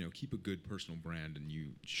keep a good personal brand and you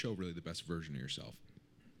show really the best version of yourself.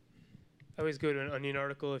 I always go to an Onion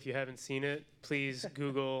article. If you haven't seen it, please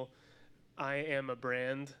Google "I am a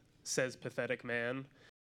brand," says pathetic man.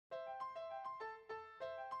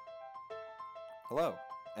 Hello,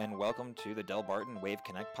 and welcome to the Delbarton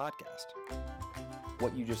WaveConnect podcast.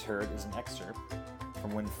 What you just heard is an excerpt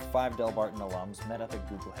from when 5 Delbarton alums met up at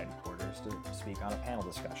Google headquarters to speak on a panel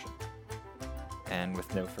discussion. And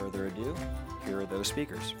with no further ado, here are those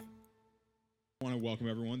speakers. I want to welcome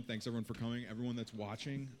everyone. Thanks everyone for coming. Everyone that's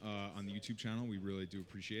watching on the YouTube channel, we really do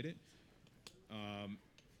appreciate it.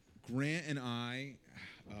 Grant and I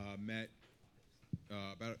met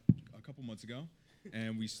about a couple months ago,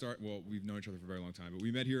 and we've known each other for a very long time, but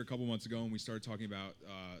we met here a couple months ago, and we started talking about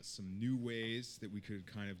some new ways that we could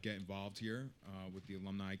kind of get involved here with the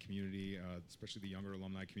alumni community, especially the younger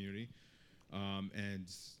alumni community. And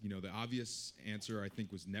the obvious answer, I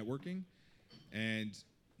think, was networking. And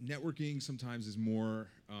networking sometimes is more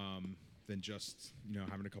than just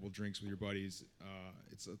having a couple drinks with your buddies.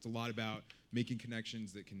 It's a lot about making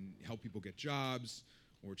connections that can help people get jobs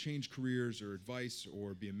or change careers or advice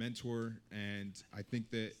or be a mentor. And I think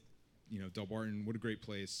that Delbarton, what a great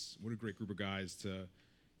place, what a great group of guys to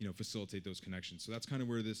facilitate those connections. So that's kind of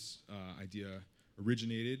where this idea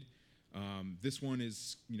originated. This one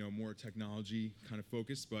is more technology kind of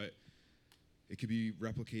focused, but it could be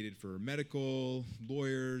replicated for medical,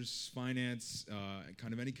 lawyers, finance,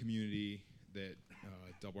 kind of any community that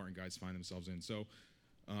Delbarton guys find themselves in. So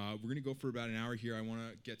we're going to go for about an hour here. I want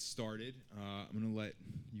to get started. I'm going to let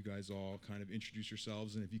you guys all kind of introduce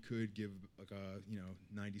yourselves, and if you could give like a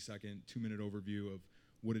 90-second, 2-minute overview of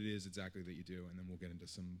what it is exactly that you do, and then we'll get into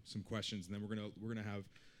some questions, and then we're gonna have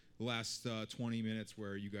the last 20 minutes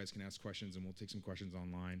where you guys can ask questions, and we'll take some questions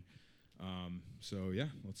online. So yeah,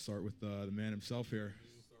 let's start with the man himself here.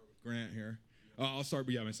 We'll start with Grant here. I'll start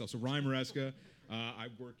with myself. So Ryan Maresca, I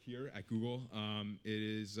work here at Google.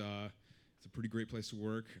 It's a pretty great place to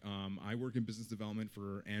work. I work in business development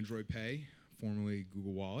for Android Pay, formerly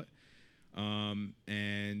Google Wallet.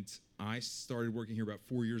 And I started working here about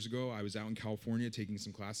 4 years ago. I was out in California taking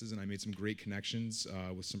some classes, and I made some great connections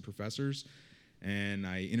with some professors. And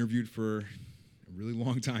I interviewed for a really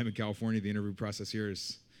long time in California. The interview process here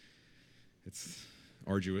it's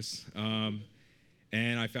arduous.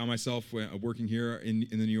 And I found myself working here in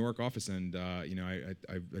the New York office, and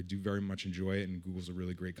I do very much enjoy it, and Google's a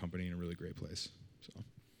really great company and a really great place. So.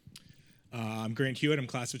 I'm Grant Hewitt. I'm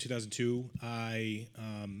class of 2002. I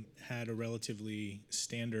had a relatively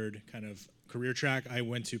standard kind of career track. I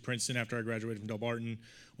went to Princeton after I graduated from Delbarton,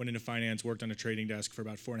 went into finance, worked on a trading desk for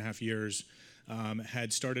about 4.5 years,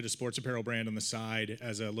 had started a sports apparel brand on the side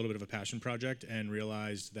as a little bit of a passion project, and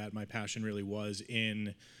realized that my passion really was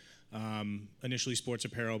in initially sports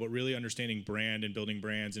apparel, but really understanding brand and building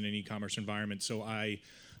brands in an e-commerce environment. So I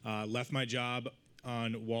left my job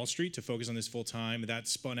on Wall Street to focus on this full time. That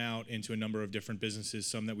spun out into a number of different businesses,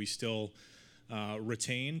 some that we still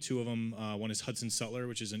retain. 2 of them, one is Hudson Sutler,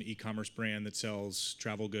 which is an e-commerce brand that sells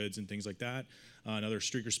travel goods and things like that. Another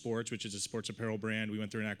Streaker Sports, which is a sports apparel brand. We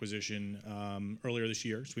went through an acquisition earlier this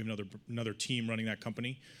year, so we have another team running that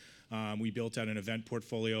company. We built out an event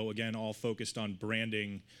portfolio, again, all focused on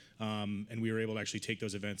branding, and we were able to actually take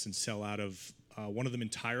those events and sell out of one of them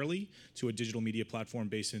entirely to a digital media platform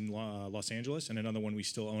based in Los Angeles, and another one we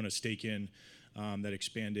still own a stake in that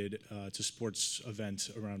expanded to sports event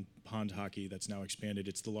around pond hockey that's now expanded.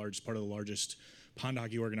 It's the largest part of the largest pond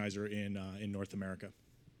hockey organizer in North America.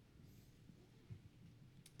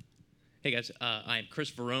 Hey guys, I'm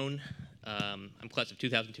Chris Verone. I'm class of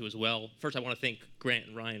 2002 as well. First, I want to thank Grant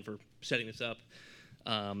and Ryan for setting this up,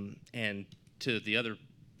 and to the other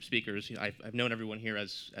speakers. I've known everyone here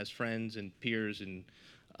as friends and peers, and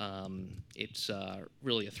it's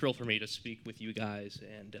really a thrill for me to speak with you guys.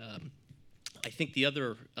 And I think the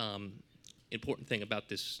other important thing about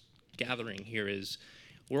this gathering here is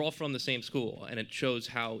we're all from the same school, and it shows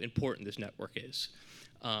how important this network is.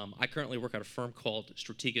 I currently work at a firm called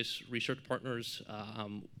Strategas Research Partners.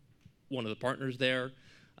 I'm one of the partners there.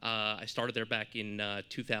 I started there back in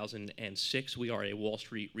 2006. We are a Wall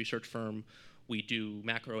Street research firm. We do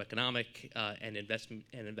macroeconomic and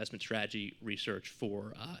investment strategy research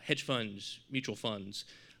for hedge funds, mutual funds,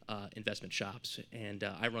 investment shops, and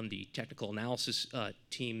I run the technical analysis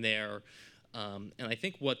team there. And I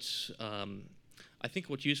think what's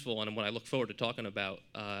useful, and what I look forward to talking about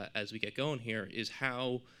as we get going here, is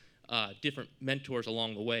how different mentors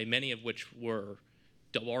along the way, many of which were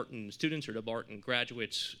Delbarton students or Delbarton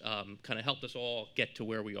graduates, kind of helped us all get to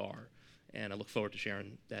where we are. And I look forward to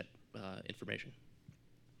sharing that information.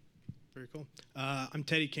 Very cool. I'm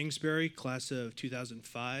Teddy Kingsbury, class of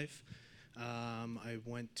 2005. I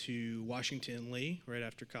went to Washington Lee right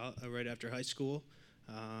after high school.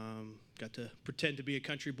 Got to pretend to be a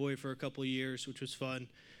country boy for a couple of years, which was fun.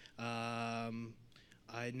 I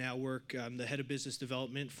now work, I'm the head of business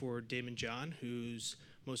development for Damon John, who's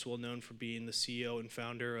most well known for being the CEO and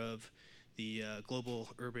founder of the global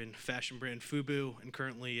urban fashion brand FUBU, and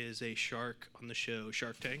currently is a shark on the show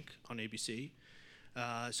Shark Tank on ABC.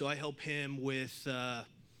 So I help him with a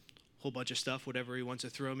whole bunch of stuff, whatever he wants to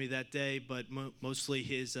throw me that day, but mostly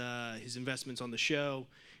his investments on the show,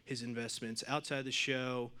 his investments outside the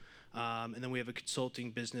show, and then we have a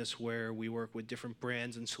consulting business where we work with different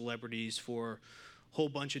brands and celebrities for a whole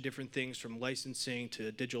bunch of different things, from licensing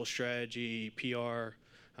to digital strategy, PR.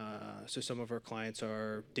 So some of our clients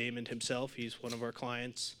are Damon himself. He's one of our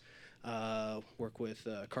clients. Work with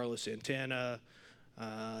Carlos Santana,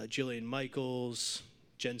 Jillian Michaels,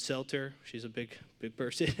 Jen Selter. She's a big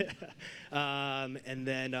person. And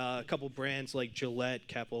then a couple brands like Gillette,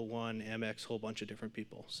 Capital One, Amex, a whole bunch of different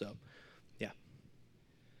people. So, yeah.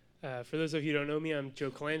 For those of you who don't know me, I'm Joe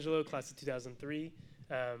Colangelo, class of 2003.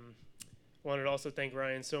 Wanted to also thank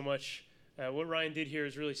Ryan so much. What Ryan did here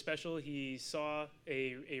is really special. He saw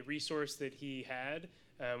a resource that he had,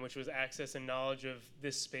 which was access and knowledge of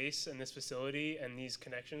this space and this facility and these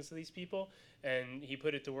connections to these people, and he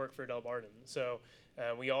put it to work for Delbarton. So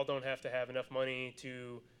we all don't have to have enough money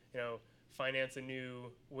to, finance a new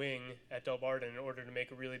wing at Delbarton in order to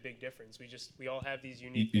make a really big difference. We all have these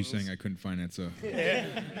unique You things. saying I couldn't finance a...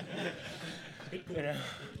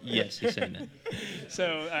 Yes, he's saying that.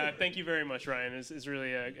 So thank you very much, Ryan. It's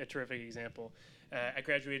really a terrific example. I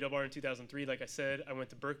graduated Delbarton in 2003. Like I said, I went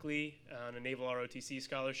to Berkeley on a Naval ROTC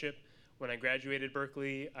scholarship. When I graduated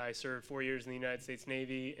Berkeley, I served 4 years in the United States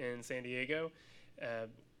Navy in San Diego.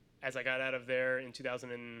 As I got out of there in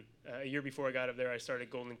a year before I got out of there, I started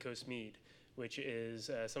Golden Coast Mead, which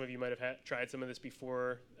is, some of you might have tried some of this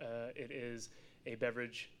before. It is a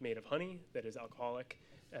beverage made of honey that is alcoholic,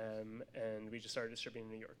 and we just started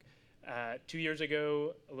distributing in New York. A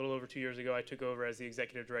little over 2 years ago, I took over as the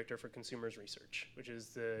executive director for Consumers Research, which is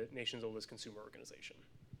the nation's oldest consumer organization.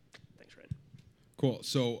 Thanks, Ryan. Cool.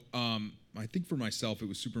 So I think for myself, it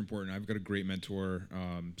was super important. I've got a great mentor,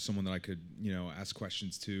 someone that I could, ask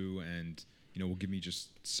questions to, and will give me just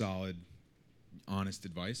solid, honest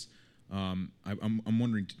advice. I'm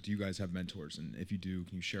wondering, do you guys have mentors? And if you do,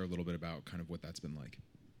 can you share a little bit about kind of what that's been like?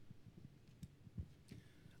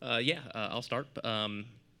 I'll start. I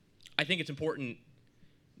think it's important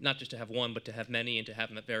not just to have one, but to have many, and to have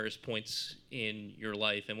them at various points in your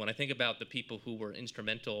life. And when I think about the people who were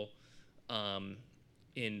instrumental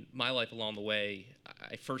in my life along the way,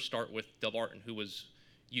 I first start with Delbarton, who was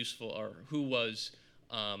useful, or who was,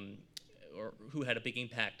 or who had a big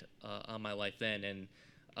impact on my life then. And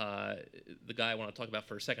the guy I want to talk about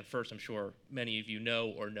for a second first, I'm sure many of you know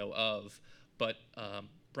or know of, but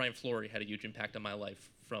Brian Flory had a huge impact on my life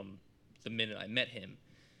from the minute I met him.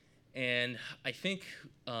 And I think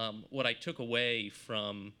what I took away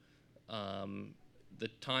from the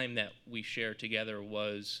time that we shared together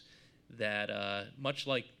was that much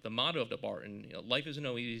like the motto of Delbarton, life isn't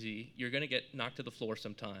always easy. You're going to get knocked to the floor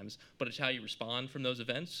sometimes, but it's how you respond from those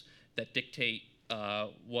events that dictate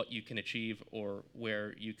what you can achieve or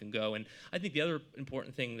where you can go. And I think the other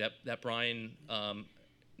important thing that Brian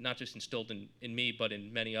not just instilled in me, but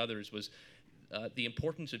in many others, was the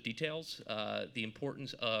importance of details, the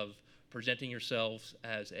importance of presenting yourselves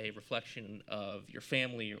as a reflection of your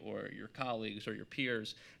family or your colleagues or your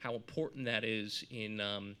peers, how important that is in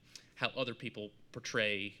how other people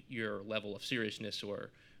portray your level of seriousness or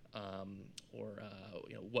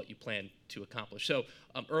what you plan to accomplish. So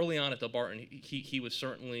early on at Delbarton, he was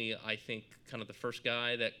certainly, I think, kind of the first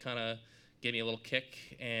guy that kind of gave me a little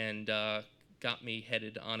kick and got me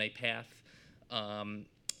headed on a path.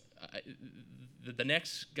 The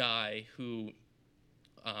next guy who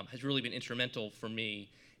has really been instrumental for me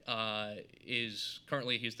he's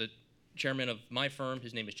the chairman of my firm.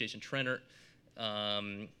 His name is Jason Trennert.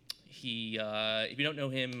 If you don't know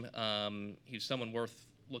him, he's someone worth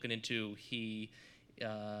looking into. He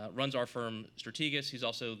runs our firm, Strategas. He's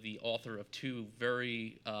also the author of two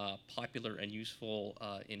very popular and useful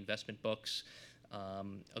investment books,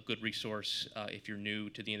 a good resource if you're new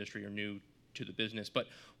to the industry or new to the business. But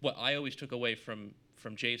what I always took away from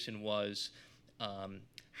Jason was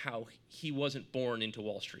how he wasn't born into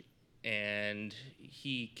Wall Street. And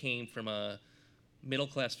he came from a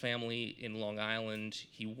middle-class family in Long Island.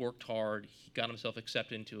 He worked hard. He got himself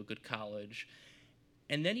accepted into a good college.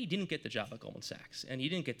 And then he didn't get the job at Goldman Sachs. And he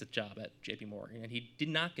didn't get the job at JP Morgan. And he did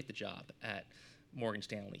not get the job at Morgan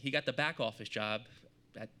Stanley. He got the back office job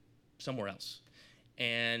at somewhere else.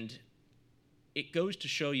 And it goes to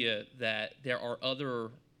show you that there are other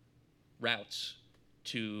routes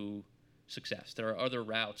to success. There are other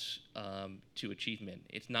routes to achievement.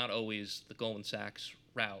 It's not always the Goldman Sachs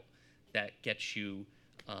route that gets you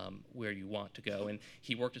where you want to go. And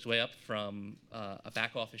he worked his way up from a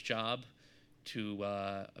back office job to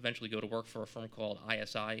eventually go to work for a firm called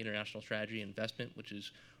ISI, International Strategy and Investment, which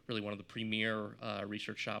is really one of the premier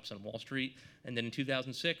research shops on Wall Street. And then in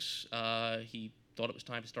 2006, he thought it was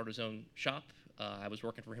time to start his own shop. I was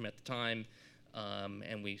working for him at the time,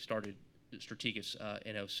 and we started Strategas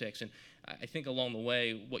in 2006. And I think along the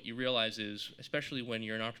way, what you realize is, especially when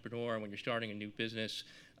you're an entrepreneur and when you're starting a new business,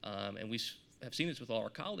 and we have seen this with all our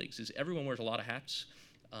colleagues, is everyone wears a lot of hats.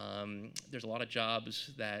 There's a lot of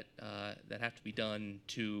jobs that have to be done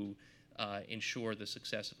to ensure the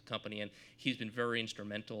success of a company, and he's been very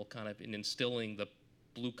instrumental kind of in instilling the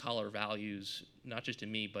blue-collar values, not just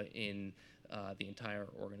in me, but in the entire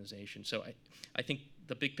organization. So I think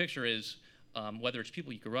the big picture is, whether it's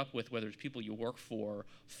people you grew up with, whether it's people you work for,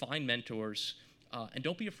 find mentors, and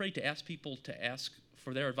don't be afraid to ask people to ask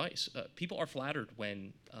for their advice. People are flattered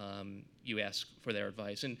when you ask for their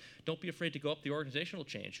advice, and don't be afraid to go up the organizational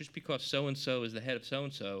chain. Just because so-and-so is the head of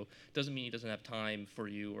so-and-so doesn't mean he doesn't have time for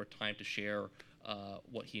you or time to share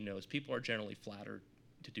what he knows. People are generally flattered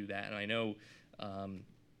to do that, and I know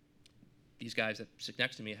these guys that sit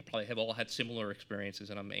next to me probably have all had similar experiences,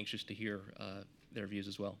 and I'm anxious to hear their views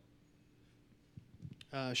as well.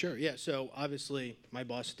 Sure. Yeah. So obviously, my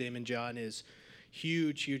boss Damon John is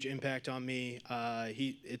huge impact on me.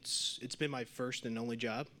 It's been my first and only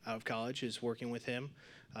job out of college is working with him.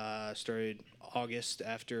 Started August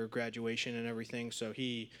after graduation and everything. So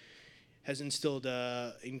he has instilled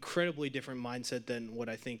a incredibly different mindset than what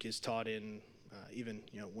I think is taught in. Even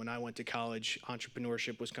when I went to college,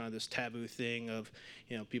 entrepreneurship was kind of this taboo thing of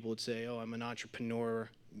people would say, "Oh, I'm an entrepreneur,"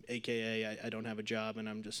 aka I don't have a job and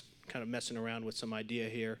I'm just kind of messing around with some idea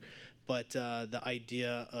here. But the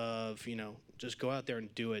idea of just go out there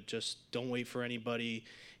and do it. Just don't wait for anybody.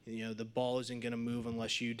 The ball isn't going to move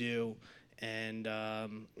unless you do. And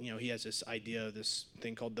he has this idea of this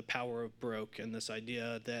thing called the power of broke, and this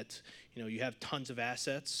idea that you have tons of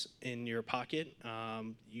assets in your pocket,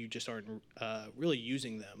 you just aren't really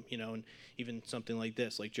using them. And even something like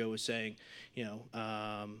this, like Joe was saying,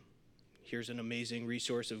 here's an amazing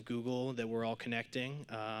resource of Google that we're all connecting,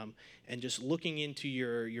 and just looking into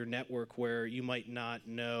your network where you might not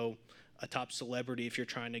know a top celebrity if you're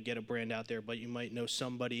trying to get a brand out there, but you might know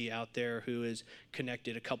somebody out there who is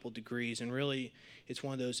connected a couple degrees, and really it's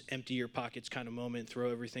one of those empty your pockets kind of moment,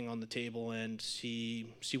 throw everything on the table and see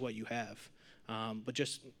what you have. But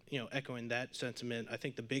just echoing that sentiment, I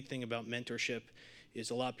think the big thing about mentorship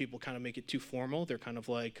is a lot of people kind of make it too formal. They're kind of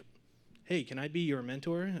like, hey, can I be your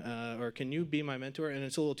mentor? Or can you be my mentor? And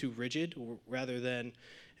it's a little too rigid, rather than,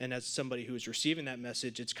 and as somebody who is receiving that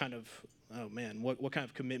message, it's kind of, oh man, what kind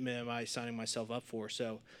of commitment am I signing myself up for?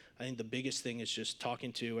 So I think the biggest thing is just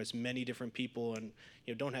talking to as many different people, and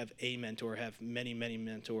don't have a mentor, have many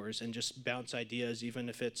mentors, and just bounce ideas, even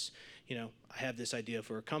if it's, I have this idea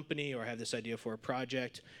for a company or I have this idea for a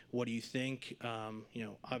project. What do you think?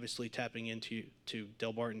 Obviously tapping into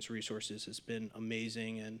Delbarton's resources has been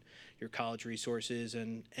amazing, and your college resources,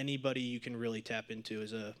 and anybody you can really tap into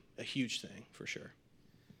is a huge thing for sure.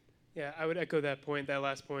 Yeah, I would echo that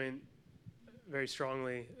last point very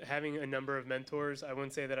strongly. Having a number of mentors, I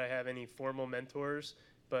wouldn't say that I have any formal mentors,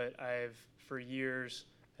 but I've, for years,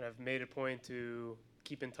 and I've made a point to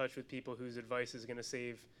keep in touch with people whose advice is going to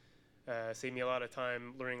save me a lot of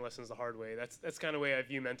time learning lessons the hard way. That's kind of the way I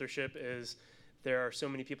view mentorship. Is there are so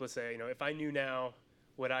many people that say, if I knew now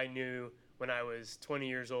what I knew when I was 20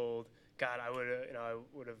 years old, God, I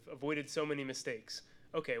would have avoided so many mistakes.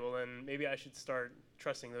 Okay, well then maybe I should start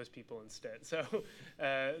trusting those people instead. So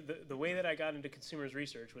the way that I got into consumers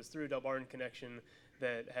research was through a Delbarton connection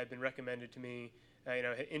that had been recommended to me,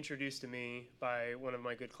 introduced to me by one of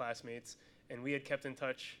my good classmates, and we had kept in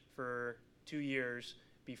touch for 2 years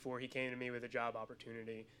before he came to me with a job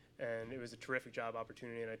opportunity, and it was a terrific job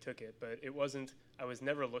opportunity, and I took it. But I was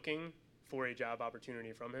never looking for a job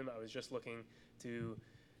opportunity from him. I was just looking to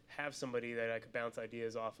have somebody that I could bounce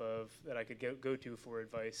ideas off of, that I could go to for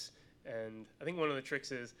advice. And I think one of the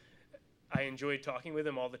tricks is I enjoyed talking with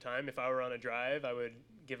him all the time. If I were on a drive, I would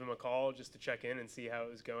give him a call just to check in and see how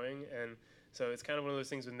it was going. And so it's kind of one of those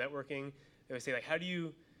things with networking. They would say, like, how do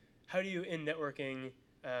you in networking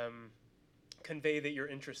convey that you're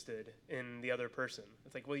interested in the other person.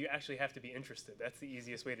 It's like, well, you actually have to be interested. That's the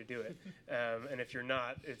easiest way to do it. And if you're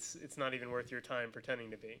not, it's not even worth your time pretending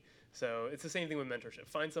to be. So it's the same thing with mentorship.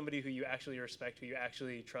 Find somebody who you actually respect, who you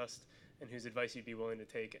actually trust, and whose advice you'd be willing to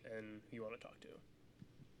take and who you want to talk to.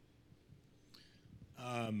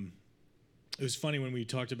 It was funny when we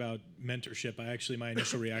talked about mentorship. My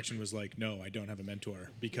initial reaction was like, no, I don't have a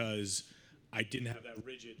mentor, because I didn't have that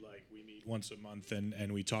rigid, like, we meet once a month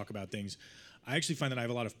and we talk about things. I actually find that I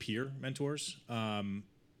have a lot of peer mentors.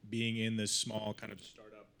 Being in this small kind of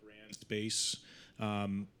startup brand space,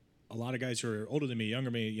 a lot of guys who are older than me,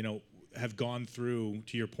 younger than me, have gone through,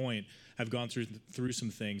 to your point, through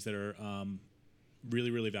some things that are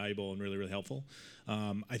really, really valuable and really, really helpful.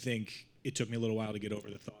 I think it took me a little while to get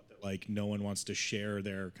over the thought that, like, no one wants to share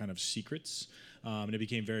their kind of secrets. And it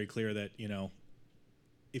became very clear that,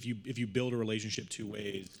 if you build a relationship two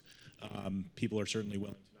ways, people are certainly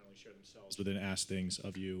willing to not only share themselves, but then ask things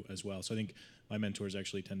of you as well. So I think my mentors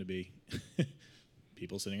actually tend to be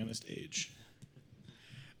people sitting on the stage.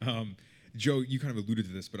 Joe, you kind of alluded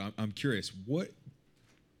to this, but I'm curious, what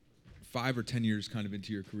 5 or 10 years kind of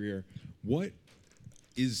into your career, what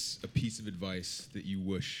is a piece of advice that you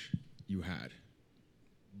wish you had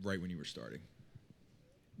right when you were starting?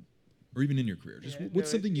 Or even in your career? Just what's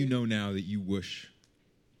something you know now that you wish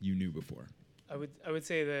you knew before? I would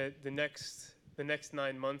say that the next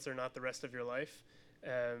 9 months are not the rest of your life.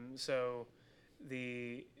 So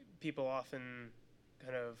the people often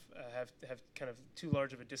kind of have kind of too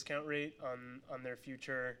large of a discount rate on their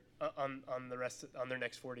future, on their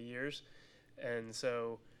next 40 years. And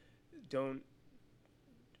so don't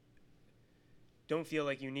feel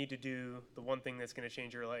like you need to do the one thing that's going to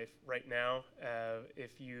change your life right now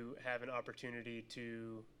if you have an opportunity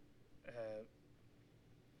to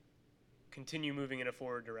continue moving in a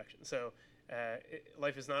forward direction. So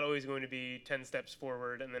life is not always going to be 10 steps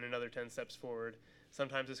forward and then another 10 steps forward.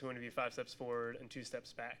 Sometimes it's going to be 5 steps forward and 2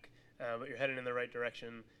 steps back. But you're heading in the right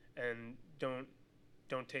direction, and don't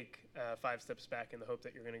take 5 steps back in the hope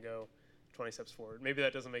that you're going to go 20 steps forward. Maybe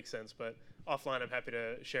that doesn't make sense, but offline I'm happy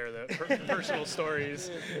to share the personal stories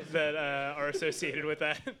that are associated with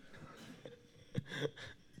that.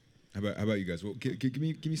 How about you guys? Well, give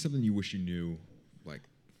me something you wish you knew, like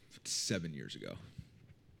 7 years ago.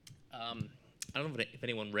 I don't know if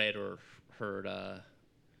anyone read or heard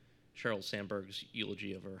Sheryl Sandberg's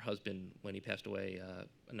eulogy of her husband when he passed away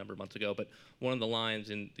a number of months ago. But one of the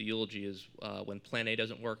lines in the eulogy is, when Plan A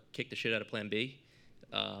doesn't work, kick the shit out of Plan B.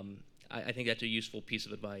 I think that's a useful piece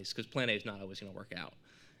of advice, because Plan A is not always going to work out.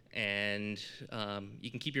 And you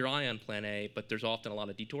can keep your eye on Plan A, but there's often a lot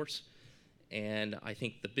of detours. And I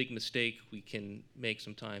think the big mistake we can make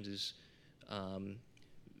sometimes is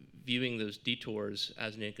viewing those detours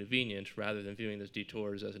as an inconvenience rather than viewing those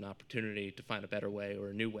detours as an opportunity to find a better way or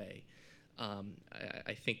a new way.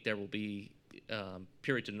 I think there will be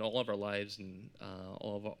periods in all of our lives, and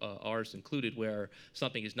all of ours included, where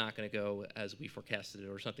something is not going to go as we forecasted it,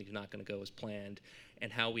 or something's not going to go as planned,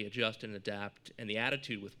 and how we adjust and adapt, and the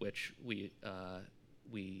attitude with which we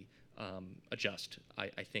adjust,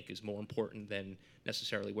 I think, is more important than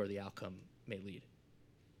necessarily where the outcome may lead.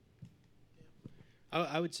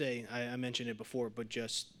 I would say, I mentioned it before, but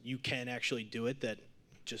just you can actually do it. That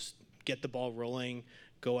just get the ball rolling,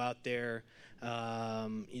 go out there. I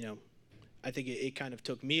think it kind of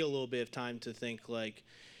took me a little bit of time to think, like,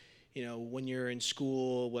 when you're in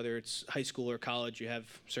school, whether it's high school or college, you have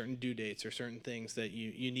certain due dates or certain things that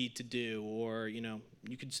you need to do, or,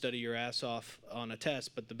 you could study your ass off on a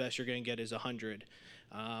test, but the best you're going to get is 100.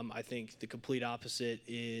 I think the complete opposite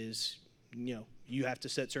is, you have to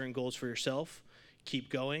set certain goals for yourself,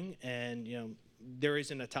 keep going, and, there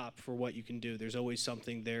isn't a top for what you can do. There's always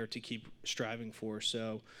something there to keep striving for.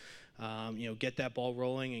 So, get that ball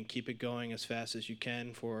rolling and keep it going as fast as you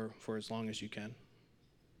can for as long as you can.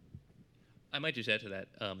 I might just add to that,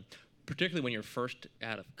 particularly when you're first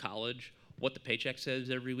out of college, what the paycheck says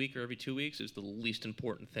every week or every 2 weeks is the least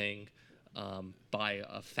important thing by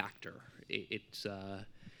a factor. It's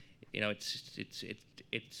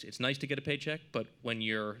nice to get a paycheck, but when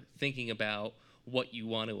you're thinking about what you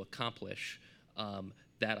want to accomplish,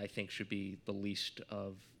 that I think should be the least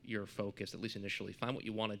of your focus, at least initially. Find what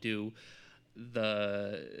you want to do.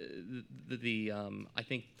 I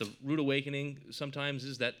think the rude awakening sometimes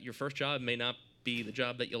is that your first job may not be the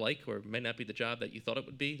job that you like, or may not be the job that you thought it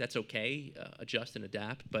would be. That's okay. Adjust and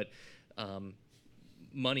adapt. But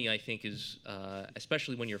money, I think, is,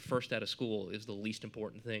 especially when you're first out of school, is the least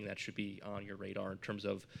important thing that should be on your radar in terms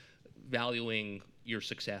of valuing your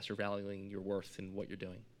success or valuing your worth in what you're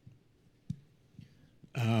doing.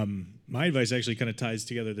 My advice actually kind of ties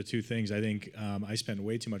together the two things. I think I spend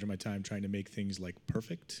way too much of my time trying to make things like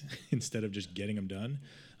perfect instead of just getting them done.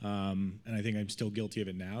 And I think I'm still guilty of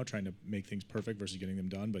it now, trying to make things perfect versus getting them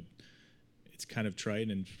done. But it's kind of trite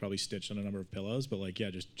and probably stitched on a number of pillows. But like, yeah,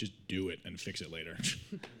 just do it and fix it later.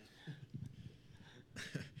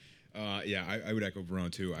 Yeah, I would echo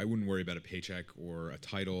Verone too. I wouldn't worry about a paycheck or a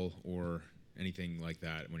title or anything like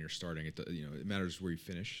that when you're starting. It matters where you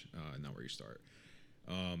finish, not where you start.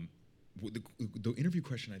 The interview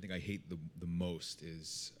question I think I hate the most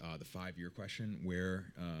is the 5-year question. Where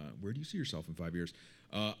do you see yourself in 5 years?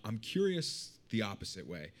 I'm curious the opposite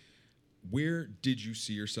way. Where did you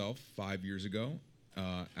see yourself 5 years ago,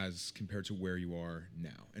 as compared to where you are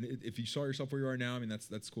now? And if you saw yourself where you are now, I mean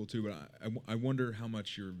that's cool too. But I wonder how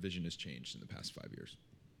much your vision has changed in the past 5 years.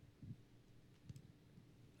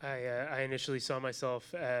 I initially saw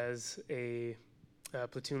myself as a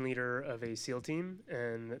platoon leader of a SEAL team,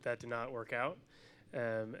 and that did not work out.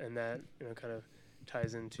 And that kind of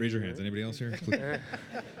ties into. Raise your hands. Anybody else here?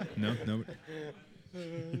 No.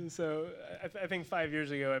 So I think 5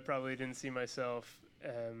 years ago, I probably didn't see myself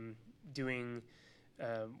doing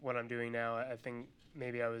what I'm doing now. I think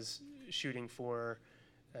maybe I was shooting for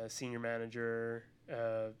senior manager,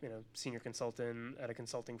 senior consultant at a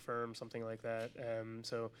consulting firm, something like that.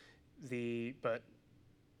 But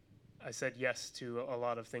I said yes to a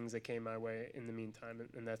lot of things that came my way in the meantime,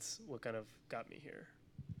 and that's what kind of got me here.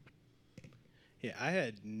 Yeah, I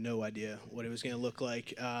had no idea what it was going to look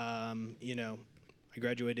like. I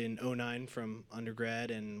graduated in 2009 from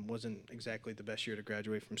undergrad and wasn't exactly the best year to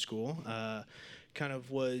graduate from school.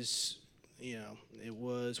 It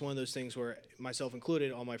was one of those things where, myself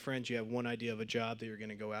included, all my friends, you have one idea of a job that you're going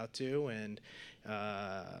to go out to, and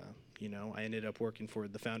I ended up working for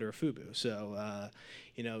the founder of FUBU. So,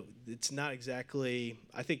 it's not exactly,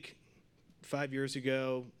 I think 5 years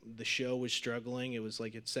ago, the show was struggling. It was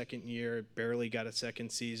like its second year, barely got a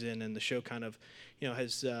second season, and the show kind of,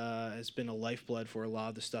 has been a lifeblood for a lot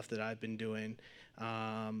of the stuff that I've been doing.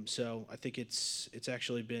 So I think it's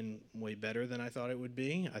actually been way better than I thought it would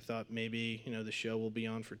be. I thought maybe, the show will be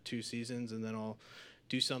on for 2 seasons and then I'll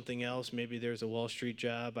do something else. Maybe there's a Wall Street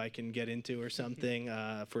job I can get into or something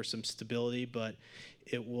for some stability. But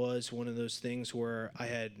it was one of those things where I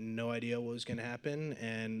had no idea what was going to happen.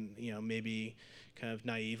 And, maybe kind of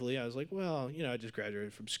naively, I was like, well, I just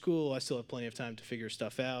graduated from school. I still have plenty of time to figure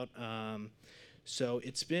stuff out. So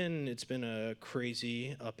it's been a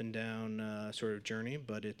crazy up and down sort of journey,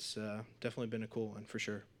 but it's definitely been a cool one for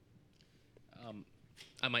sure.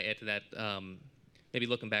 I might add to that. Maybe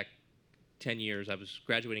looking back 10 years, I was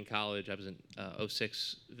graduating college. I was an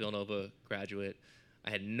 06 Villanova graduate. I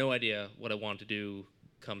had no idea what I wanted to do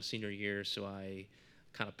come senior year, so I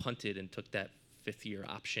kind of punted and took that 5th year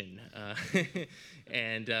option.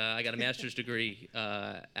 And I got a master's degree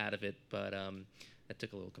out of it, but that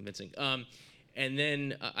took a little convincing. And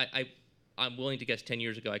then I'm willing to guess 10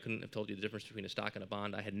 years ago, I couldn't have told you the difference between a stock and a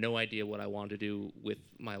bond. I had no idea what I wanted to do with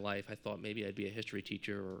my life. I thought maybe I'd be a history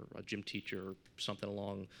teacher or a gym teacher or something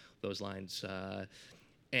along those lines.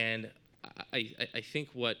 And I think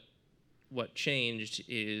what changed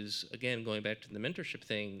is, again, going back to the mentorship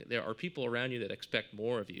thing, there are people around you that expect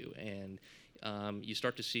more of you. And you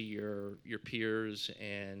start to see your peers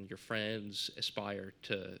and your friends aspire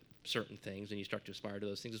to certain things, and you start to aspire to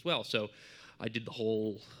those things as well. So I did the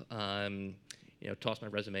whole, toss my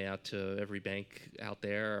resume out to every bank out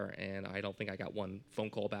there, and I don't think I got one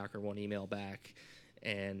phone call back or one email back.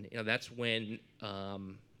 And that's when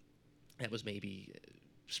that was maybe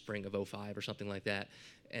spring of 05 or something like that.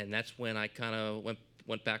 And that's when I kind of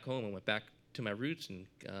went back home and went back to my roots and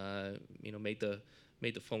made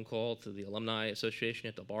the phone call to the Alumni Association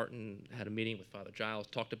at Delbarton, had a meeting with Father Giles,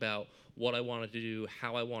 talked about what I wanted to do,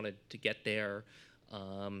 how I wanted to get there.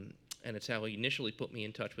 And it's how he initially put me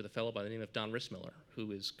in touch with a fellow by the name of Don Rissmiller,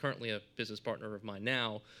 who is currently a business partner of mine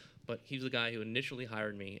now, but he was the guy who initially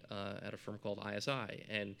hired me at a firm called ISI.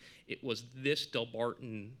 And it was this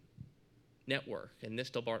Delbarton network and this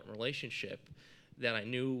Delbarton relationship that I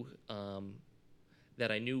knew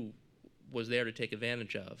was there to take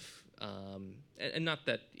advantage of. And not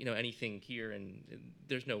that anything here, and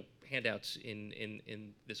there's no handouts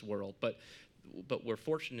in this world, but we're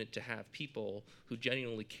fortunate to have people who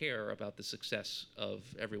genuinely care about the success of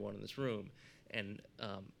everyone in this room. And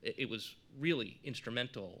it was really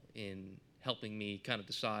instrumental in helping me kind of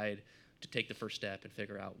decide to take the first step and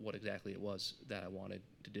figure out what exactly it was that I wanted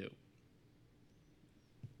to do.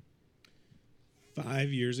 5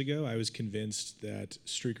 years ago, I was convinced that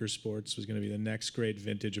Streaker Sports was going to be the next great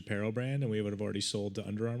vintage apparel brand, and we would have already sold to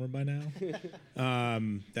Under Armour by now.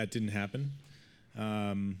 That didn't happen.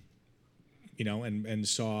 and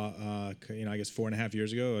saw, I guess 4.5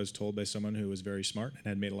 years ago, I was told by someone who was very smart and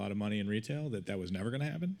had made a lot of money in retail that was never going to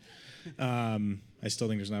happen. I still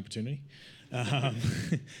think there's an opportunity. But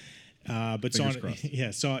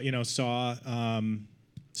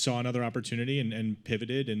saw another opportunity and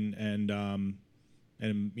pivoted and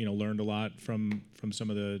learned a lot from some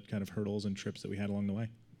of the kind of hurdles and trips that we had along the way.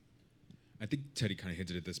 I think Teddy kind of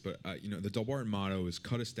hinted at this, but the Delbarton motto is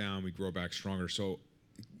 "Cut us down, we grow back stronger." So,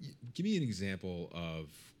 give me an example of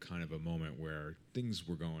kind of a moment where things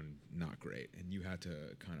were going not great, and you had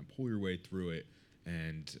to kind of pull your way through it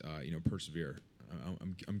and persevere.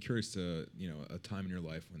 I'm curious to a time in your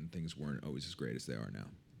life when things weren't always as great as they are now.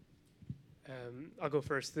 I'll go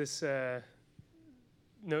first. This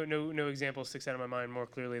no example sticks out of my mind more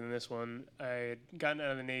clearly than this one. I had gotten out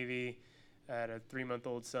of the Navy. I had a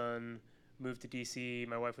 3-month-old son. Moved to DC.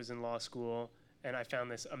 My wife was in law school, and I found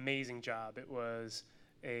this amazing job. It was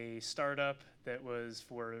a startup that was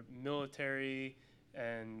for military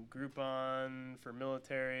and Groupon for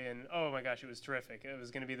military, and oh my gosh, it was terrific. It was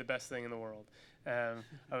going to be the best thing in the world. I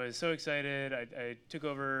was so excited. I took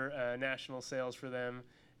over national sales for them,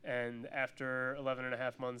 and after 11 and a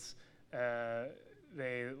half months,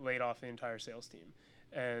 they laid off the entire sales team.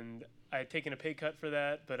 And I had taken a pay cut for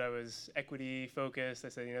that, but I was equity focused. I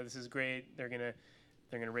said, this is great. They're gonna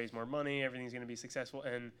raise more money. Everything's gonna be successful.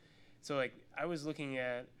 And so I was looking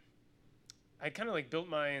at, I kind of built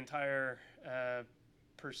my entire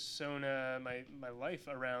persona, my life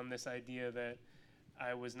around this idea that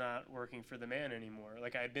I was not working for the man anymore. I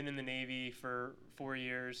had been in the Navy for 4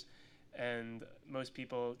 years, and most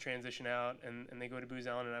people transition out and they go to Booz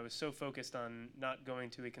Allen, and I was so focused on not going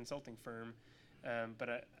to a consulting firm. But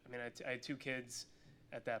I had 2 kids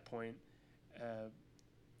at that point,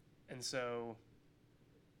 and so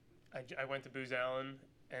I went to Booz Allen,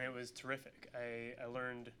 and it was terrific. I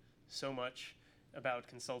learned so much about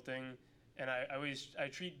consulting, and I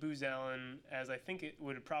treat Booz Allen as I think it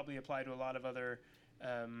would probably apply to a lot of other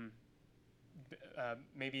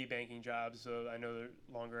maybe banking jobs. So I know they're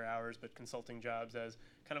longer hours, but consulting jobs as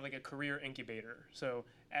kind of like a career incubator. So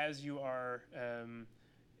as you are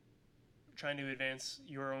trying to advance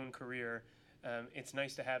your own career, it's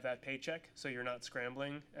nice to have that paycheck so you're not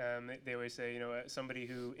scrambling. They always say, somebody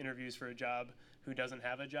who interviews for a job who doesn't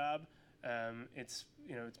have a job, it's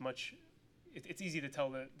easy to tell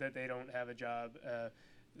that they don't have a job,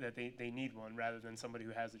 that they need one rather than somebody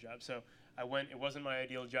who has a job. So I went, it wasn't my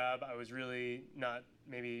ideal job. I was really not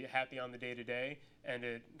maybe happy on the day-to-day, and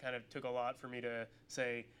it kind of took a lot for me to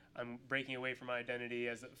say, I'm breaking away from my identity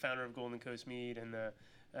as the founder of Golden Coast Mead and the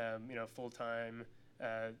full-time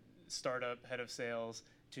startup head of sales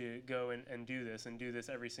to go and do this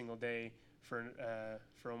every single day for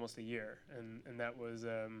almost a year, and that was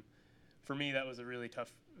for me that was a really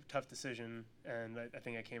tough decision, and I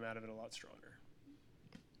think I came out of it a lot stronger.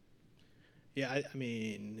 Yeah,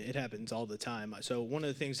 it happens all the time. So one of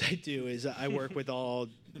the things I do is I work with all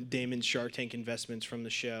Damon's Shark Tank investments from the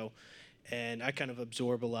show, and I kind of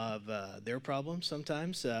absorb a lot of their problems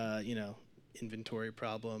sometimes. Inventory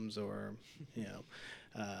problems or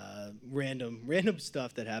random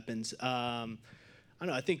stuff that happens. I don't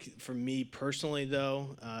know. I think for me personally,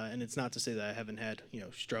 though, and it's not to say that I haven't had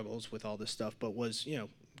struggles with all this stuff, but was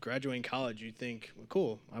graduating college, you think, well,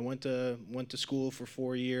 cool. I went to school for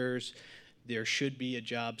 4 years. There should be a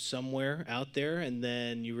job somewhere out there, and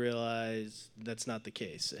then you realize that's not the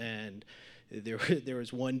case. And there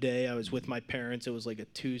was one day I was with my parents. It was like a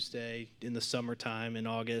Tuesday in the summertime in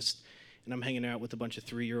August. And I'm hanging out with a bunch of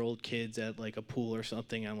 3-year-old kids at like a pool or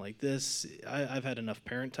something. I'm like, I've had enough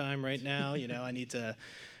parent time right now. I need to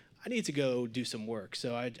go do some work.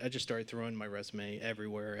 So I just started throwing my resume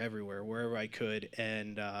everywhere, wherever I could.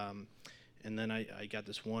 And then I got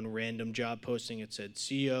this one random job posting. It said,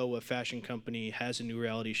 CEO of fashion company, has a new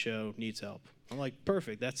reality show, needs help. I'm like,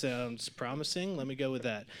 perfect. That sounds promising. Let me go with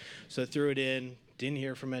that. So I threw it in, didn't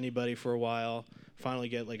hear from anybody for a while. Finally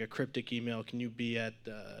get like a cryptic email. Can you be at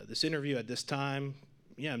this interview at this time?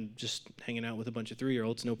 Yeah, I'm just hanging out with a bunch of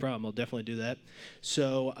 3-year-olds. No problem. I'll definitely do that.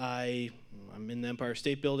 So I'm in the Empire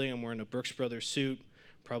State Building. I'm wearing a Brooks Brothers suit,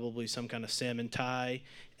 probably some kind of salmon tie,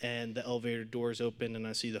 and the elevator doors open, and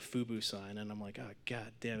I see the FUBU sign, and I'm like, oh,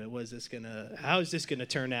 God damn it, how is this gonna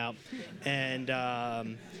turn out? And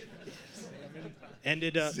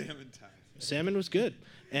ended up, salmon was good.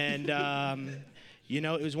 And,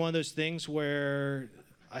 it was one of those things where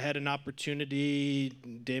I had an opportunity.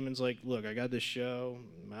 Damon's like, look, I got this show.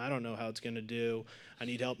 I don't know how it's gonna do. I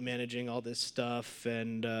need help managing all this stuff,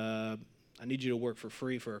 and I need you to work for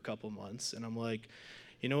free for a couple months. And I'm like,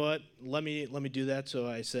 you know what, let me do that. So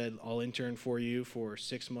I said, I'll intern for you for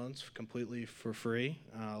 6 months completely for free.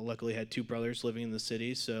 Luckily, I had two brothers living in the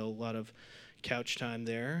city, so a lot of couch time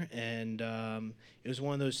there. And it was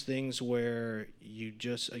one of those things where you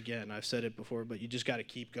just, again, I've said it before, but you just got to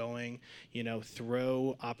keep going,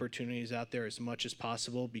 throw opportunities out there as much as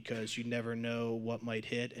possible, because you never know what might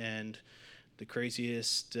hit. And the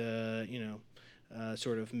craziest,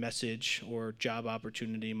 sort of message or job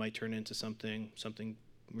opportunity might turn into something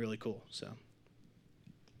really cool. So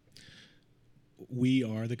we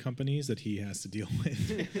are the companies that he has to deal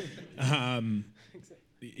with.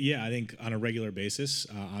 Yeah, I think on a regular basis,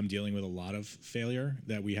 I'm dealing with a lot of failure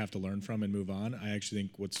that we have to learn from and move on. I actually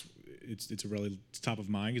think it's top of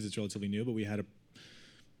mind because it's relatively new, but we had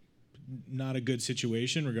not a good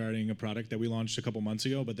situation regarding a product that we launched a couple months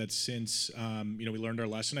ago, but that since we learned our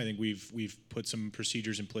lesson. I think we've put some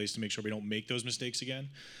procedures in place to make sure we don't make those mistakes again.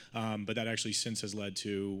 But that actually since has led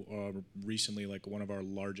to recently like one of our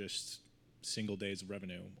largest single days of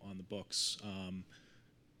revenue on the books,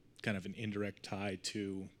 kind of an indirect tie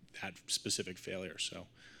to that specific failure. So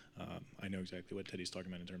I know exactly what Teddy's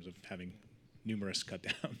talking about in terms of having numerous cut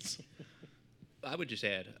downs. I would just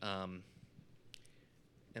add,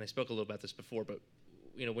 and I spoke a little about this before, but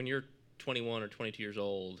when you're 21 or 22 years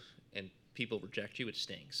old and people reject you, it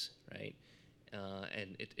stings, right?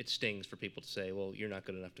 And it stings for people to say, well, you're not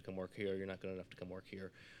good enough to come work here, you're not good enough to come work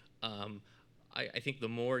here. I think the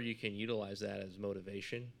more you can utilize that as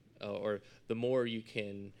motivation, or the more you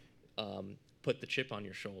can put the chip on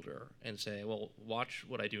your shoulder and say, well, watch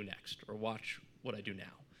what I do next, or watch what I do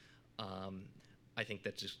now. I think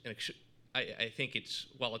that's just I think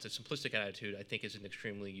while it's a simplistic attitude, I think it's an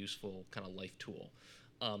extremely useful kind of life tool.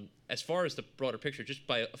 As far as the broader picture, just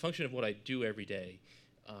by a function of what I do every day,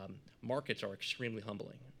 markets are extremely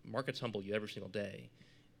humbling. Markets humble you every single day.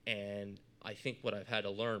 And I think what I've had to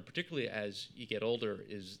learn, particularly as you get older,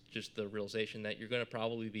 is just the realization that you're going to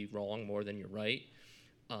probably be wrong more than you're right.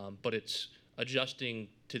 But it's adjusting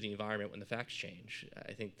to the environment when the facts change.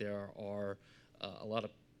 I think there are a lot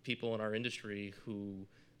of people in our industry who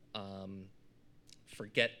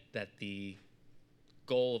forget that the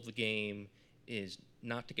goal of the game is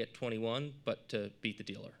not to get 21, but to beat the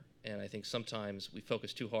dealer. And I think sometimes we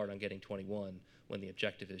focus too hard on getting 21 when the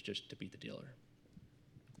objective is just to beat the dealer.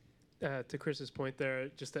 To Chris's point there,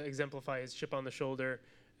 just to exemplify his chip on the shoulder,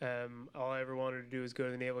 all I ever wanted to do was go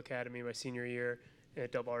to the Naval Academy my senior year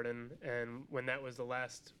at Delbarton, and when that was the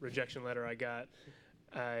last rejection letter I got,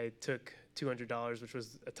 I took $200, which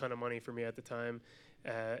was a ton of money for me at the time,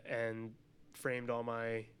 and framed all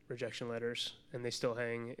my rejection letters, and they still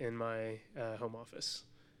hang in my home office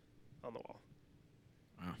on the wall.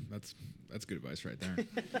 Wow, that's good advice right there.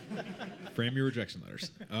 Frame your rejection letters.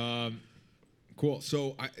 Cool.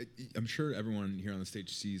 So I'm sure everyone here on the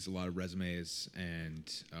stage sees a lot of resumes and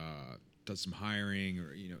does some hiring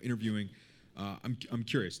or interviewing. I'm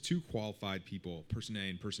curious. Two qualified people, person A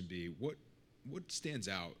and person B. What stands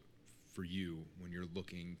out for you when you're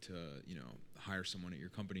looking to hire someone at your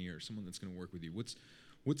company or someone that's going to work with you?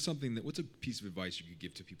 What's a piece of advice you could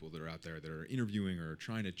give to people that are out there that are interviewing or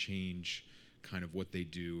trying to change kind of what they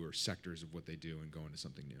do or sectors of what they do and go into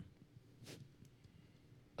something new?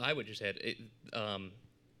 I would just add,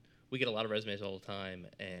 we get a lot of resumes all the time,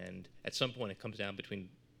 and at some point it comes down between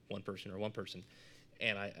one person,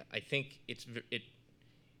 and I think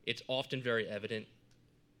it's often very evident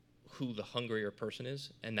who the hungrier person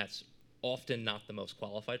is, and that's often not the most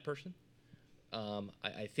qualified person.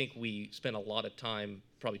 I think we spend a lot of time,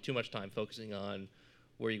 probably too much time, focusing on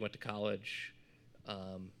where you went to college,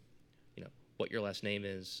 what your last name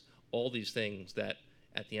is, all these things that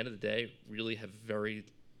at the end of the day really have very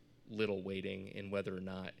little weighting in whether or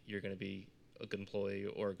not you're going to be a good employee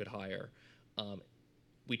or a good hire.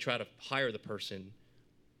 We try to hire the person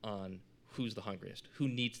on who's the hungriest, who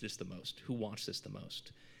needs this the most, who wants this the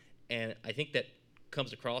most. And I think that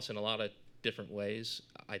comes across in a lot of different ways.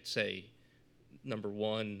 I'd say, number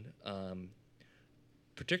one,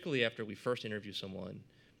 particularly after we first interview someone,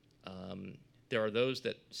 there are those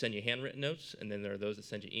that send you handwritten notes, and then there are those that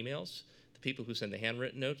send you emails. The people who send the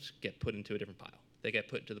handwritten notes get put into a different pile. They get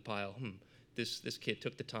put into the pile, this kid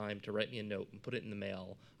took the time to write me a note and put it in the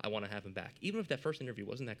mail. I want to have him back. Even if that first interview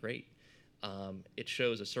wasn't that great, it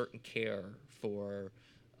shows a certain care for,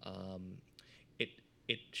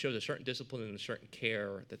 it shows a certain discipline and a certain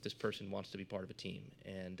care that this person wants to be part of a team.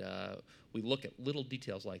 And we look at little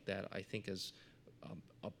details like that, I think, as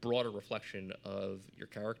a broader reflection of your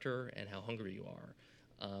character and how hungry you are.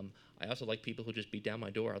 I also like people who just beat down my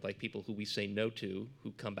door. I like people who we say no to,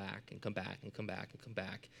 who come back and come back and come back and come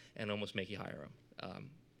back and almost make you hire them.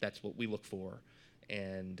 That's what we look for.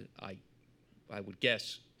 And I would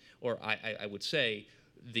guess, or I would say,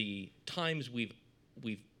 the times we've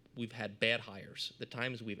had bad hires, the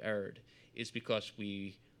times we've erred, is because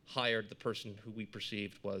we hired the person who we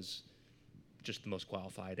perceived was just the most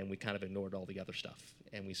qualified, and we kind of ignored all the other stuff.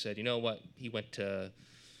 And we said, you know what, he went to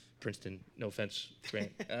Princeton, no offense,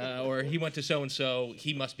 Grant, or he went to so-and-so,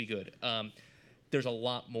 he must be good. There's a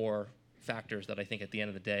lot more factors that I think at the end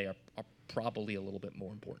of the day are probably a little bit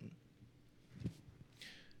more important.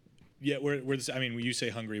 Yeah, I mean, when you say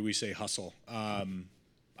hungry, we say hustle.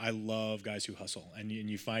 I love guys who hustle, and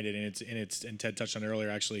you find it, and Ted touched on it earlier,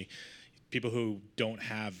 actually, people who don't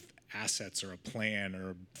have assets or a plan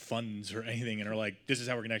or funds or anything and are like, this is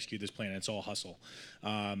how we're going to execute this plan, and it's all hustle.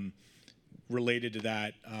 Related to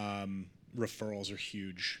that, referrals are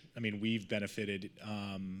huge. I mean, we've benefited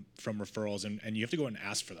from referrals, and you have to go and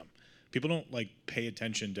ask for them. People don't like pay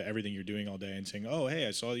attention to everything you're doing all day and saying, oh, hey,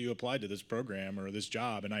 I saw you applied to this program or this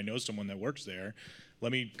job, and I know someone that works there.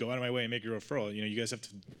 Let me go out of my way and make a referral. You know, you guys have to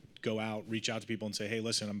go out, reach out to people and say, hey,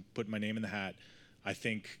 listen, I'm putting my name in the hat. I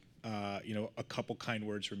think, a couple kind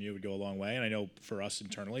words from you would go a long way. And I know for us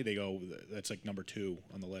internally, that's like number 2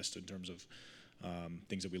 on the list in terms of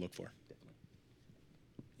things that we look for.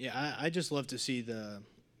 Yeah, I just love to see the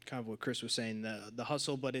kind of what Chris was saying, the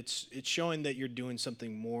hustle, but it's showing that you're doing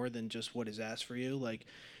something more than just what is asked for you. Like,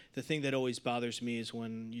 the thing that always bothers me is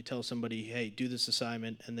when you tell somebody, hey, do this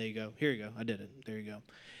assignment, and they go, here you go, I did it, there you go.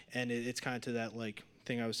 And it's kind of to that, like,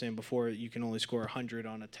 thing I was saying before, you can only score 100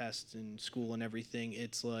 on a test in school and everything.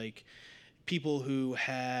 It's like people who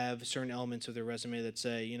have certain elements of their resume that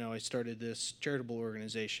say, I started this charitable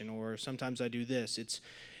organization, or sometimes I do this. It's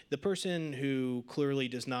the person who clearly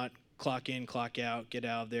does not clock in, clock out, get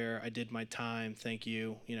out of there, I did my time, thank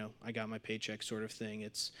you, I got my paycheck sort of thing.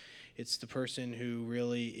 It's the person who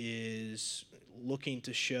really is looking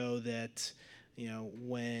to show that,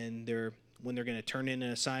 when they're going to turn in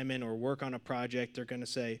an assignment or work on a project, they're going to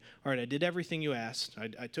say, all right, I did everything you asked,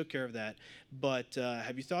 I took care of that, but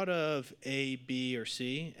have you thought of A, B, or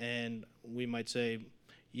C? And we might say,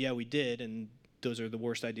 yeah, we did, and those are the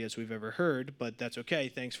worst ideas we've ever heard, but that's okay.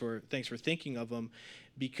 Thanks for thinking of them,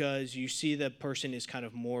 because you see that person is kind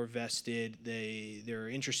of more vested. They're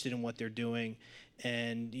interested in what they're doing,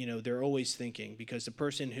 and they're always thinking, because the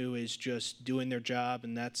person who is just doing their job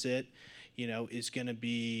and that's it, is going to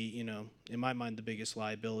be, in my mind, the biggest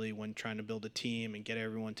liability when trying to build a team and get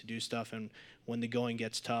everyone to do stuff. And when the going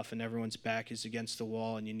gets tough and everyone's back is against the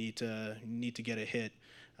wall and you need to get a hit,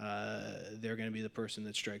 they're going to be the person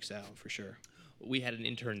that strikes out for sure. We had an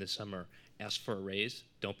intern this summer ask for a raise.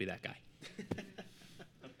 Don't be that guy.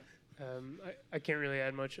 I can't really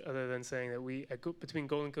add much other than saying that between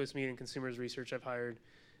Golden Coast Meat and Consumers Research, I've hired,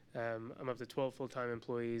 I'm up to 12 full-time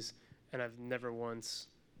employees, and I've never once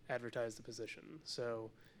advertised the position. So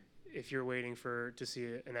if you're waiting to see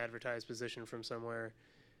an advertised position from somewhere,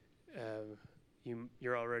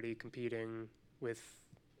 you're already competing with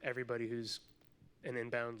everybody who's an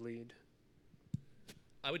inbound lead.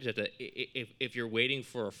 I would just have to, if you're waiting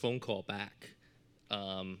for a phone call back,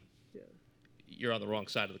 you're on the wrong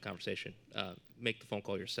side of the conversation. Make the phone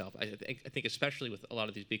call yourself. I think especially with a lot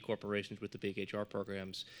of these big corporations with the big HR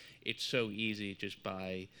programs, it's so easy just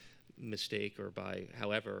by mistake or by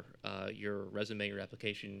however your resume, your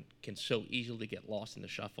application can so easily get lost in the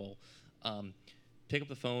shuffle. Pick up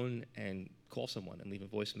the phone and call someone and leave a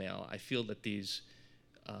voicemail. I feel that these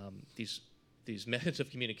methods of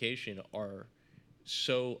communication are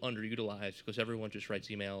so underutilized because everyone just writes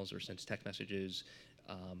emails or sends text messages.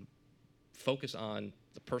 Focus on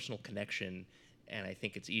the personal connection, and I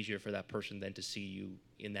think it's easier for that person then to see you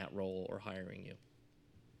in that role or hiring you.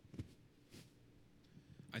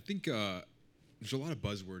 I think there's a lot of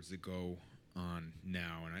buzzwords that go on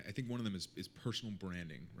now, and I think one of them is personal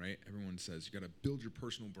branding, right? Everyone says you got to build your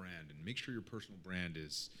personal brand and make sure your personal brand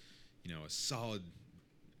is, a solid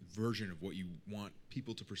version of what you want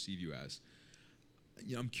people to perceive you as.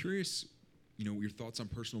 I'm curious, your thoughts on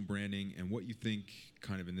personal branding and what you think,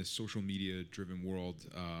 kind of in this social media-driven world,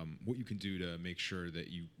 what you can do to make sure that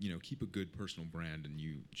you keep a good personal brand and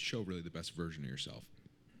you show really the best version of yourself.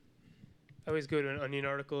 I always go to an Onion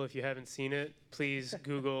article. If you haven't seen it, please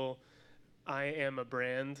Google "I am a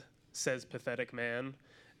brand," says pathetic man.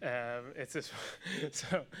 It's just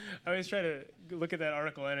so I always try to look at that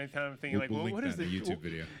article anytime I'm thinking we'll what is the YouTube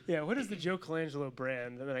video? Yeah, what is the Joe Colangelo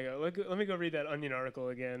brand? And then I go, let me go read that Onion article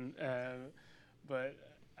again. But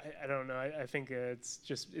I don't know. I think it's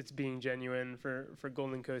being genuine for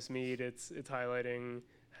Golden Coast Meat. It's highlighting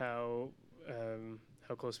how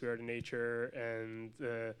close we are to nature and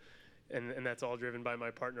and that's all driven by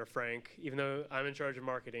my partner Frank. Even though I'm in charge of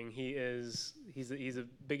marketing, he's the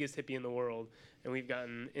biggest hippie in the world, and we've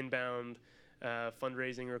gotten inbound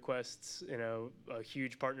fundraising requests. A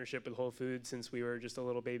huge partnership with Whole Foods since we were just a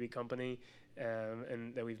little baby company,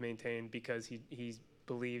 and that we've maintained because he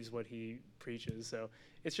believes what he preaches. So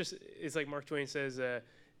it's like Mark Twain says.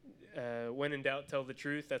 When in doubt, tell the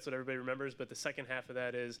truth. That's what everybody remembers. But the second half of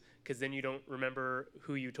that is because then you don't remember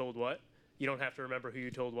who you told what. You don't have to remember who you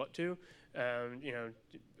told what to.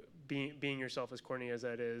 Being yourself, as corny as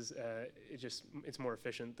that is, it's more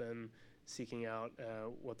efficient than seeking out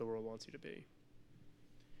what the world wants you to be.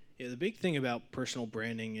 Yeah, the big thing about personal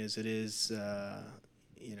branding is it is,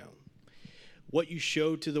 what you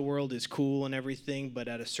show to the world is cool and everything, but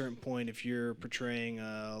at a certain point, if you're portraying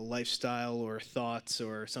a lifestyle or thoughts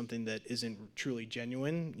or something that isn't truly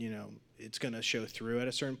genuine, it's going to show through at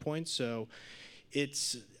a certain point. So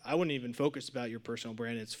I wouldn't even focus about your personal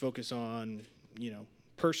brand. It's focus on,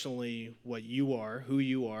 personally what you are, who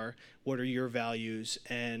you are, what are your values,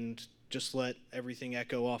 and just let everything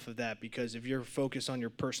echo off of that. Because if you're focused on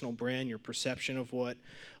your personal brand, your perception of what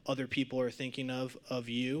other people are thinking of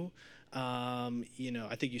you,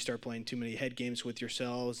 I think you start playing too many head games with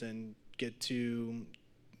yourselves and you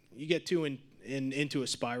get into a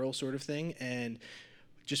spiral sort of thing, and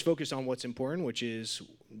just focus on what's important, which is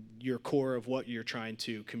your core of what you're trying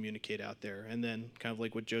to communicate out there. And then kind of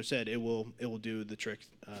like what Joe said, it will do the trick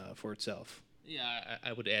for itself. Yeah,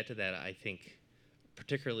 I would add to that. I think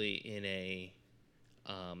particularly in a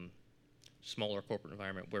smaller corporate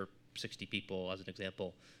environment where 60 people, as an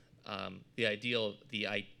example, the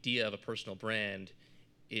idea of a personal brand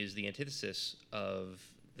is the antithesis of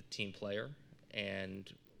the team player,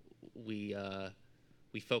 and we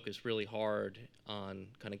focus really hard on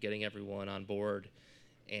kind of getting everyone on board.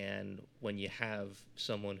 And when you have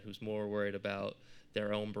someone who's more worried about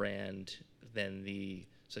their own brand than the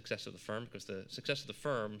success of the firm, because the success of the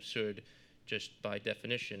firm should just by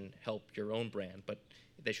definition help your own brand, but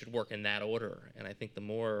they should work in that order. And I think the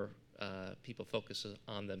more people focus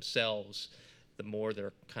on themselves, the more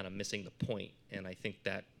they're kind of missing the point. And I think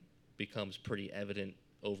that becomes pretty evident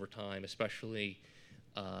over time, especially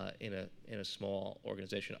in a small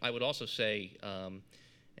organization. I would also say,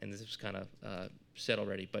 and this is kind of said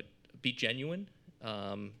already, but be genuine.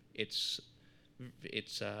 It's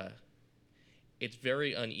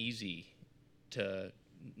very uneasy to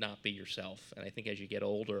not be yourself, and I think as you get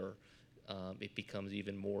older, it becomes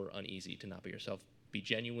even more uneasy to not be yourself. Be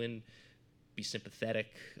genuine, be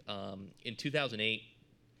sympathetic. In 2008,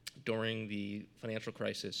 during the financial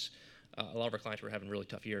crisis, a lot of our clients were having really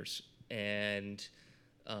tough years. And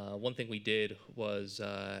one thing we did was,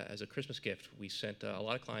 as a Christmas gift, we sent a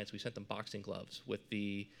lot of clients, we sent them boxing gloves with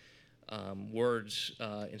the words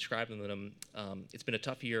inscribed on them, it's been a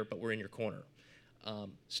tough year, but we're in your corner.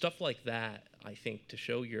 Stuff like that, I think, to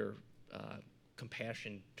show your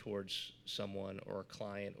compassion towards someone or a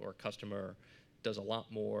client or a customer does a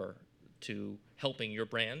lot more to helping your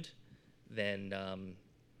brand than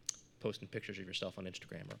posting pictures of yourself on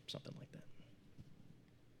Instagram or something like that.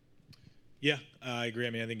 Yeah, I agree. I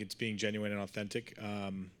mean, I think it's being genuine and authentic.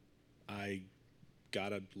 I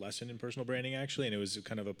got a lesson in personal branding, actually, and it was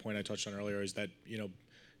kind of a point I touched on earlier, is that,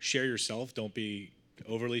 share yourself. Don't be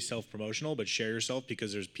overly self-promotional, but share yourself,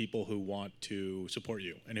 because there's people who want to support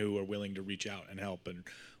you and who are willing to reach out and help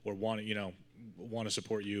or want to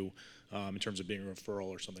support you in terms of being a referral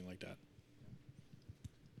or something like that.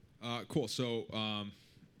 Cool. So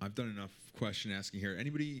I've done enough question asking here.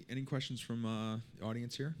 Any questions from the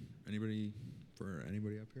audience here? Anybody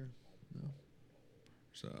up here? No?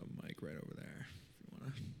 There's a mic right over there if you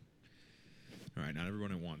want to. All right, not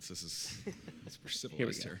everyone at once. We're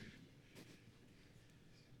civilized here.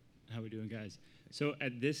 How we doing, guys? So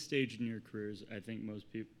at this stage in your careers, I think most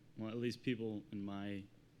people, well, at least people in my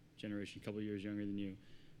generation, a couple of years younger than you,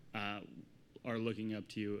 are looking up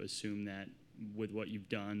to you, assume that with what you've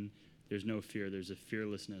done, there's no fear, there's a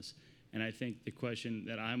fearlessness. And I think the question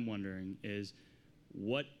that I'm wondering is,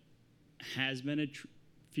 what has been a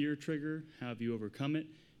fear trigger? How have you overcome it?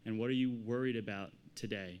 And what are you worried about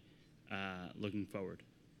today, looking forward?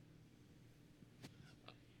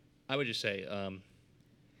 I would just say,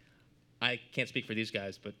 I can't speak for these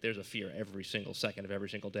guys, but there's a fear every single second of every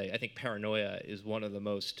single day. I think paranoia is one of the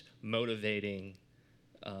most motivating,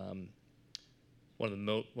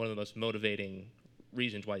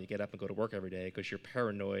 reasons why you get up and go to work every day, because you're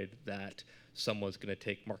paranoid that someone's going to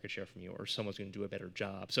take market share from you or someone's going to do a better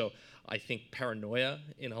job. So I think paranoia,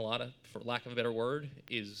 for lack of a better word,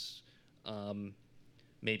 is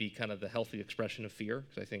maybe kind of the healthy expression of fear.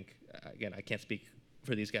 Because I think, again, I can't speak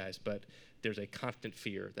for these guys, but there's a constant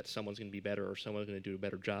fear that someone's going to be better or someone's going to do a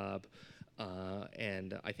better job,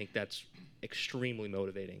 and I think that's extremely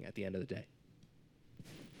motivating at the end of the day.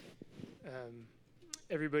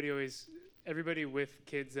 Everybody with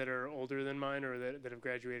kids that are older than mine or that have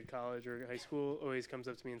graduated college or high school always comes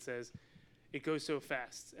up to me and says, it goes so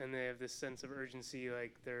fast, and they have this sense of urgency,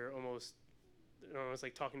 like they're almost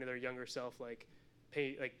like talking to their younger self, like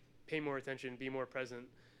pay more attention, be more present,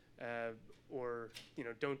 or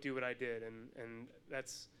don't do what I did, and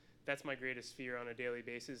that's my greatest fear on a daily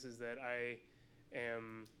basis, is that I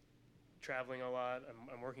am traveling a lot,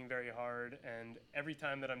 I'm working very hard, and every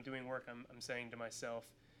time that I'm doing work, I'm saying to myself,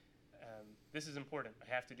 this is important,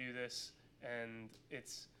 I have to do this, and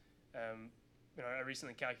it's I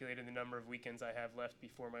recently calculated the number of weekends I have left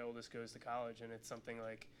before my oldest goes to college, and it's something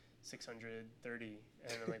like 630.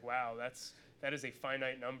 And I'm like, wow, that is a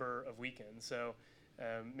finite number of weekends. So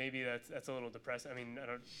maybe that's a little depressing. I mean,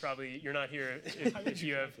 you're not here if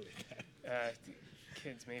you have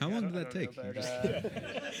kids. Maybe. How long did that take?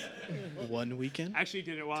 One weekend? I actually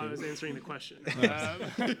did it while I was answering the question.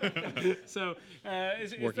 So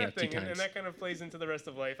it's Working that out 2 thing, and times. that kind of plays into the rest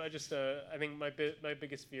of life. I just I think my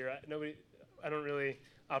biggest fear. I don't really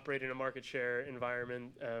operate in a market share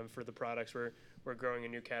environment for the products. We're growing a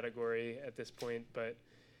new category at this point, but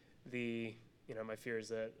my fear is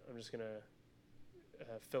that I'm just gonna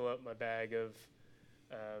fill up my bag of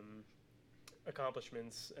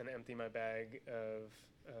accomplishments and empty my bag of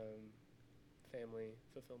family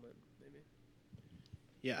fulfillment, maybe.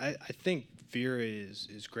 Yeah, I think fear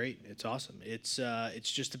is great. It's awesome. It's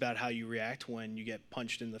just about how you react when you get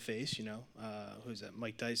punched in the face. Who's that?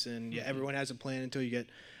 Mike Tyson. Yeah, everyone has a plan until you get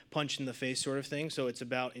punched in the face, sort of thing. So it's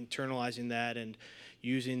about internalizing that and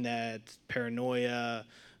using that paranoia,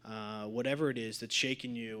 whatever it is that's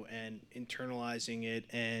shaking you, and internalizing it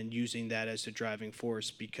and using that as the driving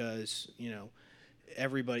force, because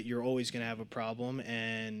everybody, you're always going to have a problem,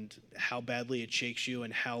 and how badly it shakes you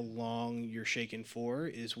and how long you're shaken for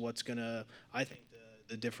is what's going to, I think,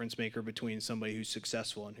 the difference maker between somebody who's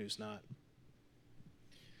successful and who's not.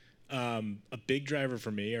 A big driver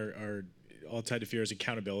for me are all tied to fear is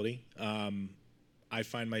accountability. I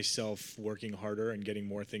find myself working harder and getting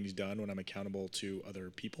more things done when I'm accountable to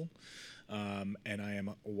other people. And I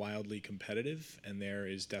am wildly competitive, and there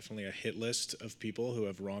is definitely a hit list of people who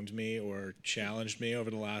have wronged me or challenged me over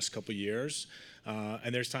the last couple years.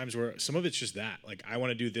 And there's times where some of it's just that. Like, I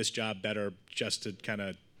want to do this job better just to kind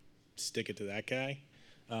of stick it to that guy.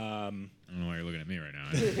 I don't know why you're looking at me right now.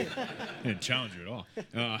 I didn't challenge you at all.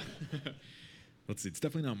 Let's see. It's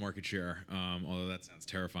definitely not market share, although that sounds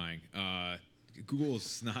terrifying. Google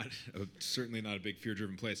is certainly not a big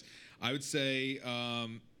fear-driven place. I would say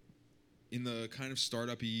in the kind of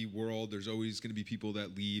startup-y world, there's always going to be people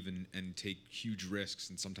that leave and take huge risks,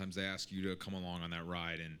 and sometimes they ask you to come along on that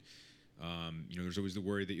ride. And there's always the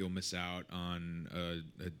worry that you'll miss out on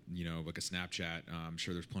like a Snapchat. I'm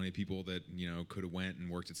sure there's plenty of people that could have went and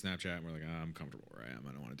worked at Snapchat and were like, I'm comfortable where I am.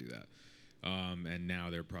 I don't want to do that. And now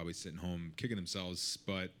they're probably sitting home kicking themselves.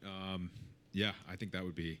 But yeah, I think that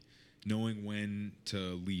would be knowing when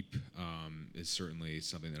to leap is certainly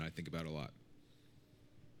something that I think about a lot.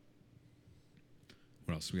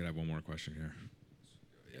 What else? We gotta have one more question here.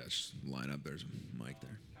 Yeah, just line up. There's a mic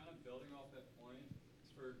there. Kind of building off that point,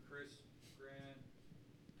 for Chris, Grant,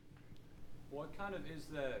 what kind of is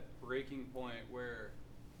that breaking point where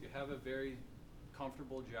you have a very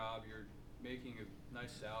comfortable job, you're making a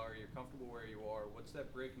nice salary, you're comfortable where you are? What's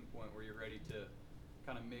that breaking point where you're ready to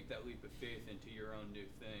kind of make that leap of faith into your own new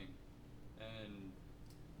thing and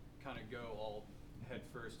kind of go all head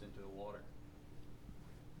first into the water?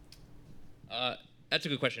 That's a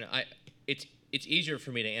good question. It's easier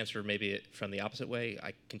for me to answer maybe from the opposite way.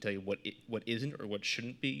 I can tell you what isn't or what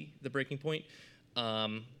shouldn't be the breaking point.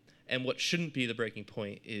 And what shouldn't be the breaking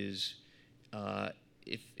point is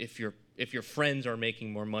if your friends are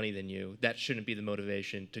making more money than you, that shouldn't be the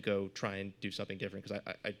motivation to go try and do something different, because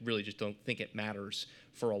I really just don't think it matters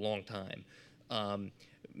for a long time.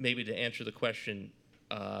 Maybe to answer the question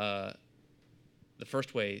the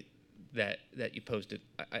first way that you posed it,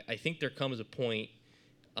 I think there comes a point,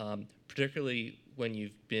 particularly when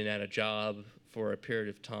you've been at a job for a period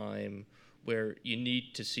of time, where you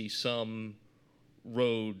need to see some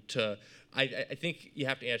road to. I think you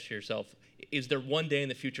have to ask yourself, is there one day in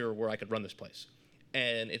the future where I could run this place?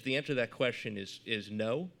 And if the answer to that question is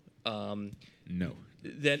no, No.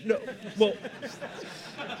 then no. Well,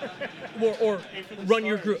 or run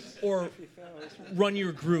your group, or run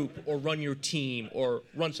your team, or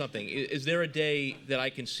run something. Is there a day that I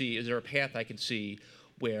can see? Is there a path I can see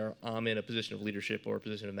where I'm in a position of leadership or a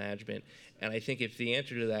position of management. And I think if the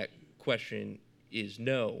answer to that question is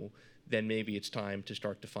no, then maybe it's time to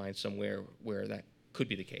start to find somewhere where that could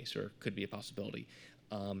be the case or could be a possibility.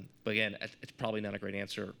 But again, it's probably not a great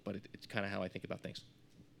answer, but it's kind of how I think about things.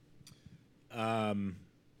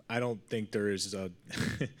 I don't think there is a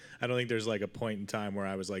I don't think there's like a point in time where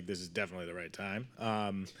I was like, this is definitely the right time.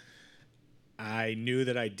 I knew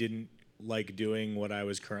that I didn't like doing what I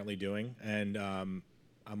was currently doing, and I'm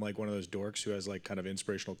like one of those dorks who has like kind of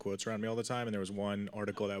inspirational quotes around me all the time. And there was one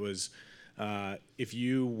article that was, if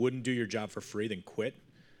you wouldn't do your job for free, then quit.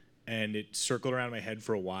 And it circled around my head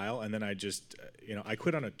for a while, and then I just, I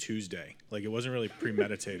quit on a Tuesday. Like, it wasn't really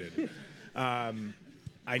premeditated. I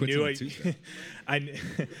Quits knew on a Tuesday.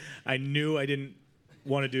 I knew I didn't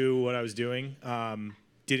want to do what I was doing.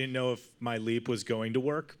 Didn't know if my leap was going to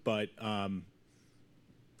work, but kind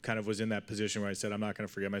of was in that position where I said, I'm not going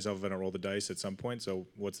to forget myself if I don't roll the dice at some point. So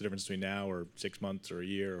what's the difference between now or 6 months or a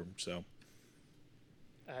year or so?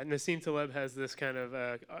 Nassim Taleb has this kind of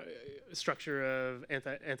structure of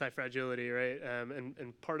anti-fragility, right?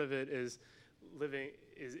 And part of it is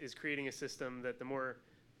creating a system that the more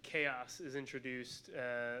chaos is introduced,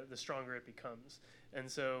 the stronger it becomes. And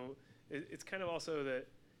so it's kind of also that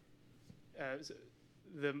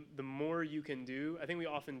the more you can do, I think we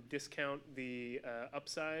often discount the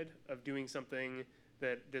upside of doing something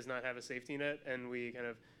that does not have a safety net, and we kind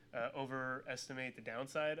of overestimate the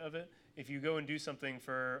downside of it. If you go and do something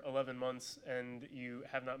for 11 months and you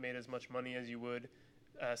have not made as much money as you would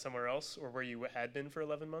somewhere else or where you had been for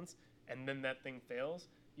 11 months, and then that thing fails,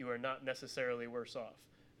 you are not necessarily worse off.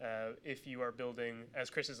 If you are building, as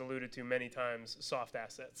Chris has alluded to many times, soft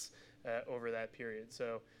assets over that period.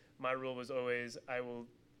 So my rule was always, I will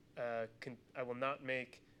not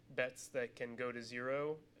make bets that can go to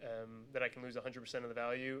zero, that I can lose 100% of the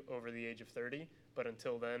value over the age of 30. But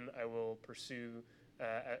until then, I will pursue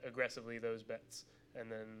aggressively those bets,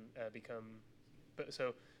 and then become.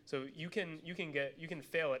 So you can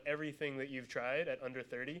fail at everything that you've tried at under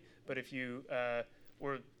 30. But if you at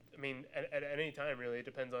any time really, it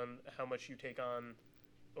depends on how much you take on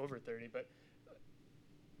over 30. But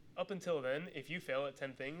up until then, if you fail at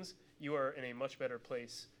 10 things, you are in a much better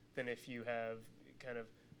place than if you have kind of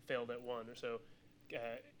failed at one. Or so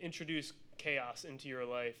introduce chaos into your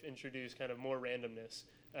life, introduce kind of more randomness.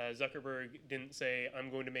 Zuckerberg didn't say, I'm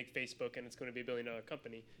going to make Facebook and it's going to be $1 billion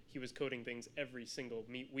company. He was coding things every single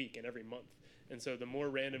week and every month. And so the more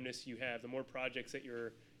randomness you have, the more projects that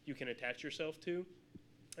you can attach yourself to,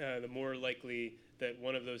 the more likely that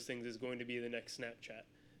one of those things is going to be the next Snapchat.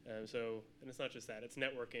 And it's not just that, it's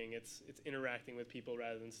networking, it's interacting with people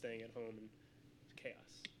rather than staying at home and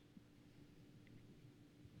chaos.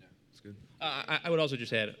 Yeah, it's good. I would also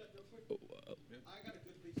just add, I got a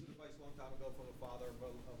good piece of advice a long time ago from a father of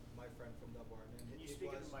my friend from Delbarton. Can you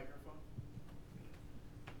speak in the microphone?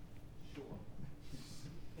 Sure.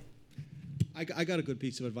 I got a good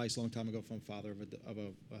piece of advice a long time ago from a father of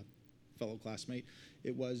a fellow classmate.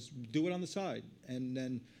 It was, do it on the side. And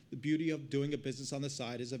then the beauty of doing a business on the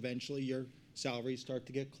side is eventually your salaries start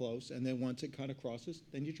to get close, and then once it kind of crosses,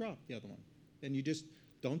 then you drop the other one. And you just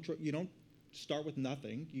don't start with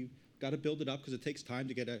nothing. You got to build it up because it takes time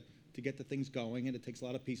to get the things going, and it takes a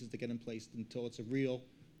lot of pieces to get in place until it's a real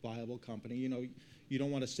viable company. You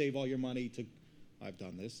don't want to save all your money to, I've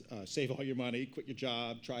done this, save all your money, quit your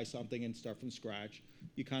job, try something, and start from scratch.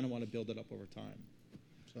 You kind of want to build it up over time.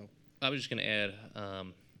 So I was just going to add,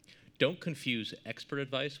 don't confuse expert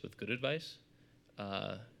advice with good advice.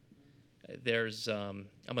 I'm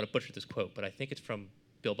going to butcher this quote, but I think it's from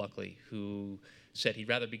Bill Buckley, who said he'd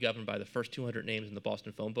rather be governed by the first 200 names in the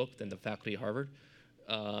Boston phone book than the faculty at Harvard.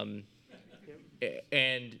 And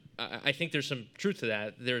I think there's some truth to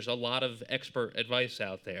that. There's a lot of expert advice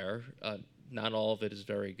out there. Not all of it is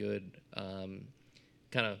very good. Kind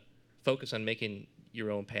of focus on making your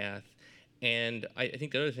own path. And I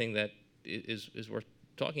think the other thing that is worth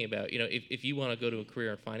talking about, if you want to go to a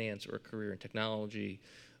career in finance or a career in technology,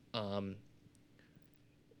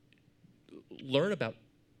 learn about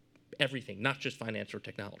everything, not just finance or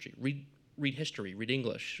technology. Read history, read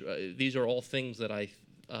English. These are all things that I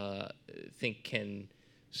think can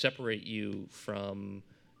separate you from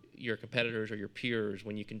your competitors or your peers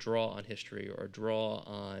when you can draw on history or draw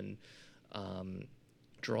on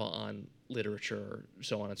literature,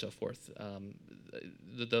 so on and so forth.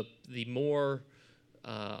 The more,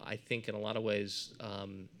 I think, in a lot of ways,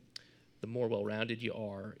 the more well-rounded you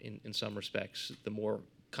are in some respects, the more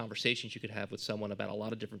conversations you could have with someone about a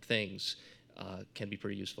lot of different things can be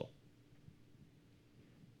pretty useful.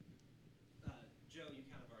 Joe, you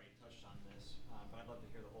kind of already touched on this, but I'd love to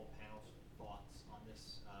hear the whole panel's thoughts on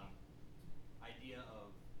this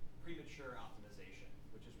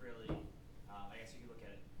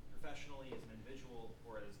personally, as an individual,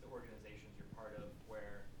 or as the organizations you're part of,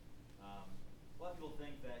 where a lot of people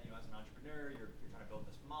think that, as an entrepreneur, you're trying to build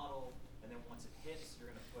this model, and then once it hits, you're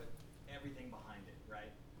going to put everything behind it,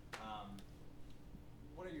 right?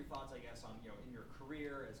 What are your thoughts, I guess, on, in your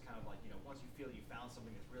career as kind of like, once you feel you found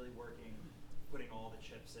something that's really working, putting all the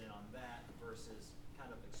chips in on that versus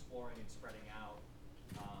kind of exploring and spreading out?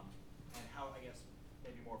 And how, I guess,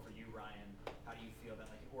 maybe more for you, Ryan, how do you feel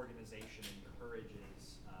that like an organization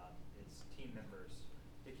encourages its team members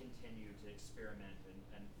to continue to experiment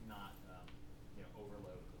and not,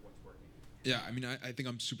 overload what's working? Yeah, I mean, I think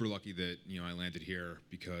I'm super lucky that I landed here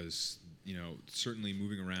because certainly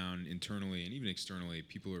moving around internally and even externally,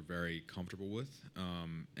 people are very comfortable with,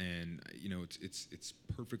 and it's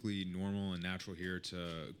perfectly normal and natural here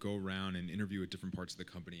to go around and interview at different parts of the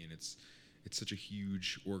company, and it's such a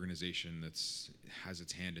huge organization has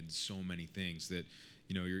its hand in so many things that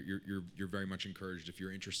you're very much encouraged if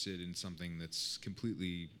you're interested in something that's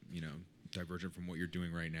completely divergent from what you're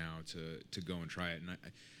doing right now to go and try it. And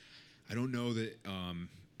I don't know that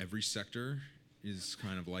every sector is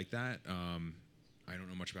kind of like that. I don't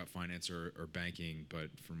know much about finance or banking, but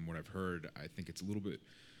from what I've heard, I think it's a little bit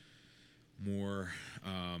more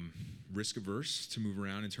risk averse to move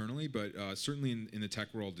around internally. But certainly in the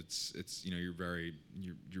tech world, it's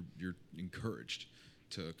you're encouraged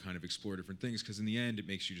to kind of explore different things, because in the end, it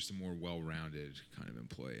makes you just a more well-rounded kind of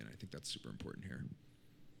employee, and I think that's super important here.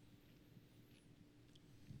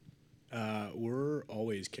 We're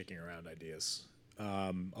always kicking around ideas.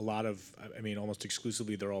 A lot of, almost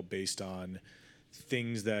exclusively, they're all based on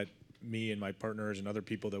things that me and my partners and other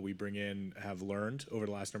people that we bring in have learned over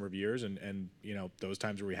the last number of years, and those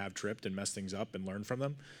times where we have tripped and messed things up and learned from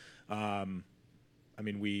them.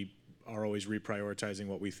 We are always reprioritizing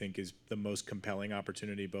what we think is the most compelling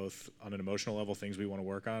opportunity, both on an emotional level, things we want to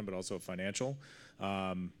work on, but also financial.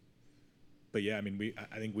 But yeah,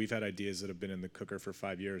 I think we've had ideas that have been in the cooker for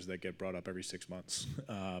 5 years that get brought up every 6 months,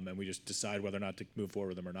 and we just decide whether or not to move forward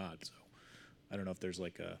with them or not. So I don't know if there's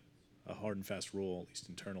like a hard and fast rule, at least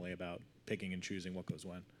internally, about picking and choosing what goes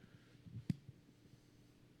when.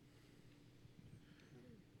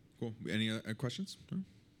 Cool. Any other questions? No?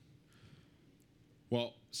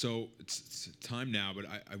 Well, so it's time now, but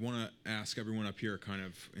I want to ask everyone up here kind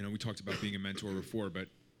of, we talked about being a mentor before, but,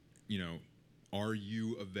 are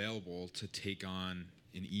you available to take on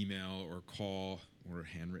an email or call or a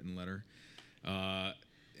handwritten letter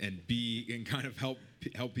and kind of help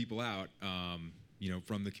people out,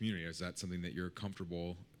 from the community? Is that something that you're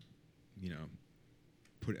comfortable,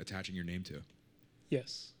 attaching your name to?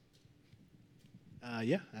 Yes.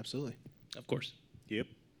 Yeah, absolutely. Of course. Yep.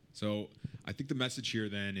 So I think the message here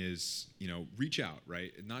then is, reach out,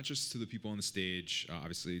 right? Not just to the people on the stage.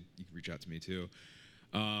 Obviously, you can reach out to me too.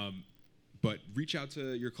 But reach out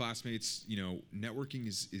to your classmates. Networking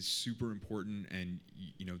is super important, and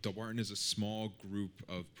Delbarton is a small group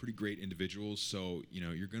of pretty great individuals. So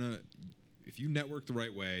you're gonna, if you network the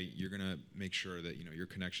right way, you're gonna make sure that your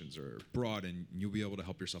connections are broad, and you'll be able to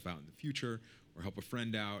help yourself out in the future or help a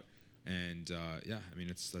friend out. And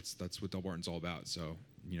that's what Delbarton's all about. So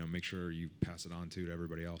make sure you pass it on to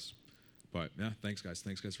everybody else. But yeah, thanks guys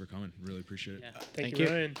for coming. Really appreciate it. Yeah. Thank you,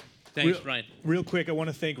 Ryan. Thanks, Ryan. Real quick, I want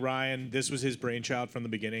to thank Ryan. This was his brainchild from the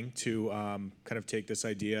beginning to kind of take this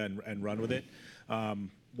idea and run with it.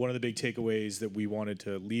 One of the big takeaways that we wanted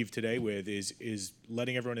to leave today with is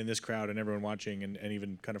letting everyone in this crowd and everyone watching and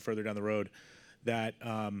even kind of further down the road that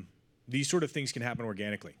these sort of things can happen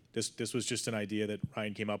organically. This was just an idea that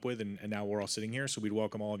Ryan came up with, and now we're all sitting here. So we'd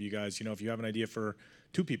welcome all of you guys. If you have an idea for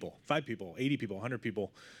 2 people, 5 people, 80 people, 100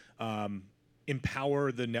 people,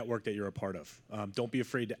 empower the network that you're a part of. Don't be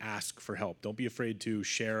afraid to ask for help. Don't be afraid to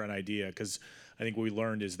share an idea, because I think what we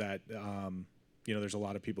learned is that there's a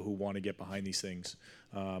lot of people who want to get behind these things.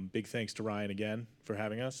 Big thanks to Ryan again for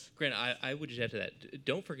having us. Grant, I would just add to that.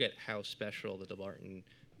 Don't forget how special the Delbarton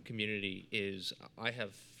community is. I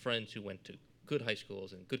have friends who went to good high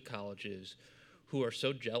schools and good colleges who are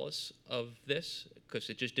so jealous of this because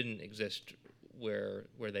it just didn't exist where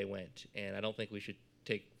they went. And I don't think we should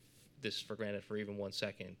take this for granted for even 1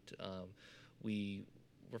 second. We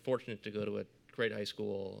were fortunate to go to a great high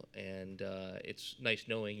school, and it's nice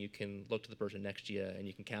knowing you can look to the person next to you and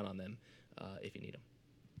you can count on them if you need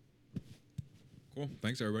them. Cool.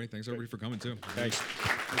 Thanks everybody. Thanks everybody for coming too. Thanks. Can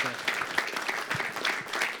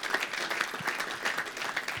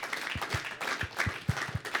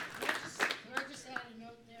I just add a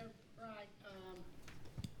note there, Brian?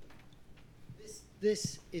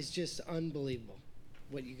 This is just unbelievable,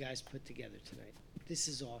 what you guys put together tonight. This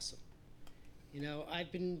is awesome.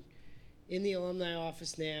 I've been in the alumni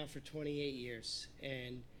office now for 28 years,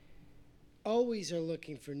 and always are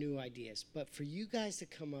looking for new ideas. But for you guys to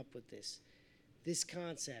come up with this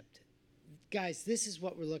concept, guys, this is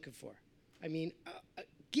what we're looking for. I mean,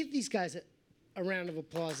 give these guys a round of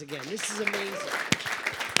applause again. This is amazing.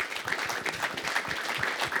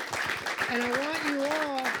 And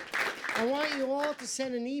I want you all to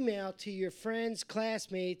send an email to your friends,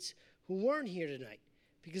 classmates who weren't here tonight,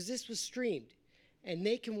 because this was streamed, and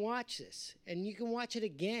they can watch this, and you can watch it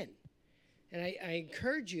again. And I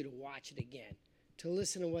encourage you to watch it again, to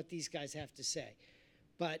listen to what these guys have to say.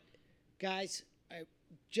 But guys,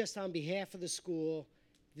 just on behalf of the school,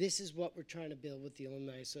 this is what we're trying to build with the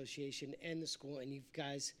Alumni Association and the school, and you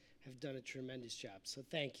guys have done a tremendous job. So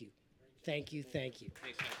thank you. Thank you, thank you.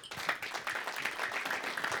 Thanks, guys.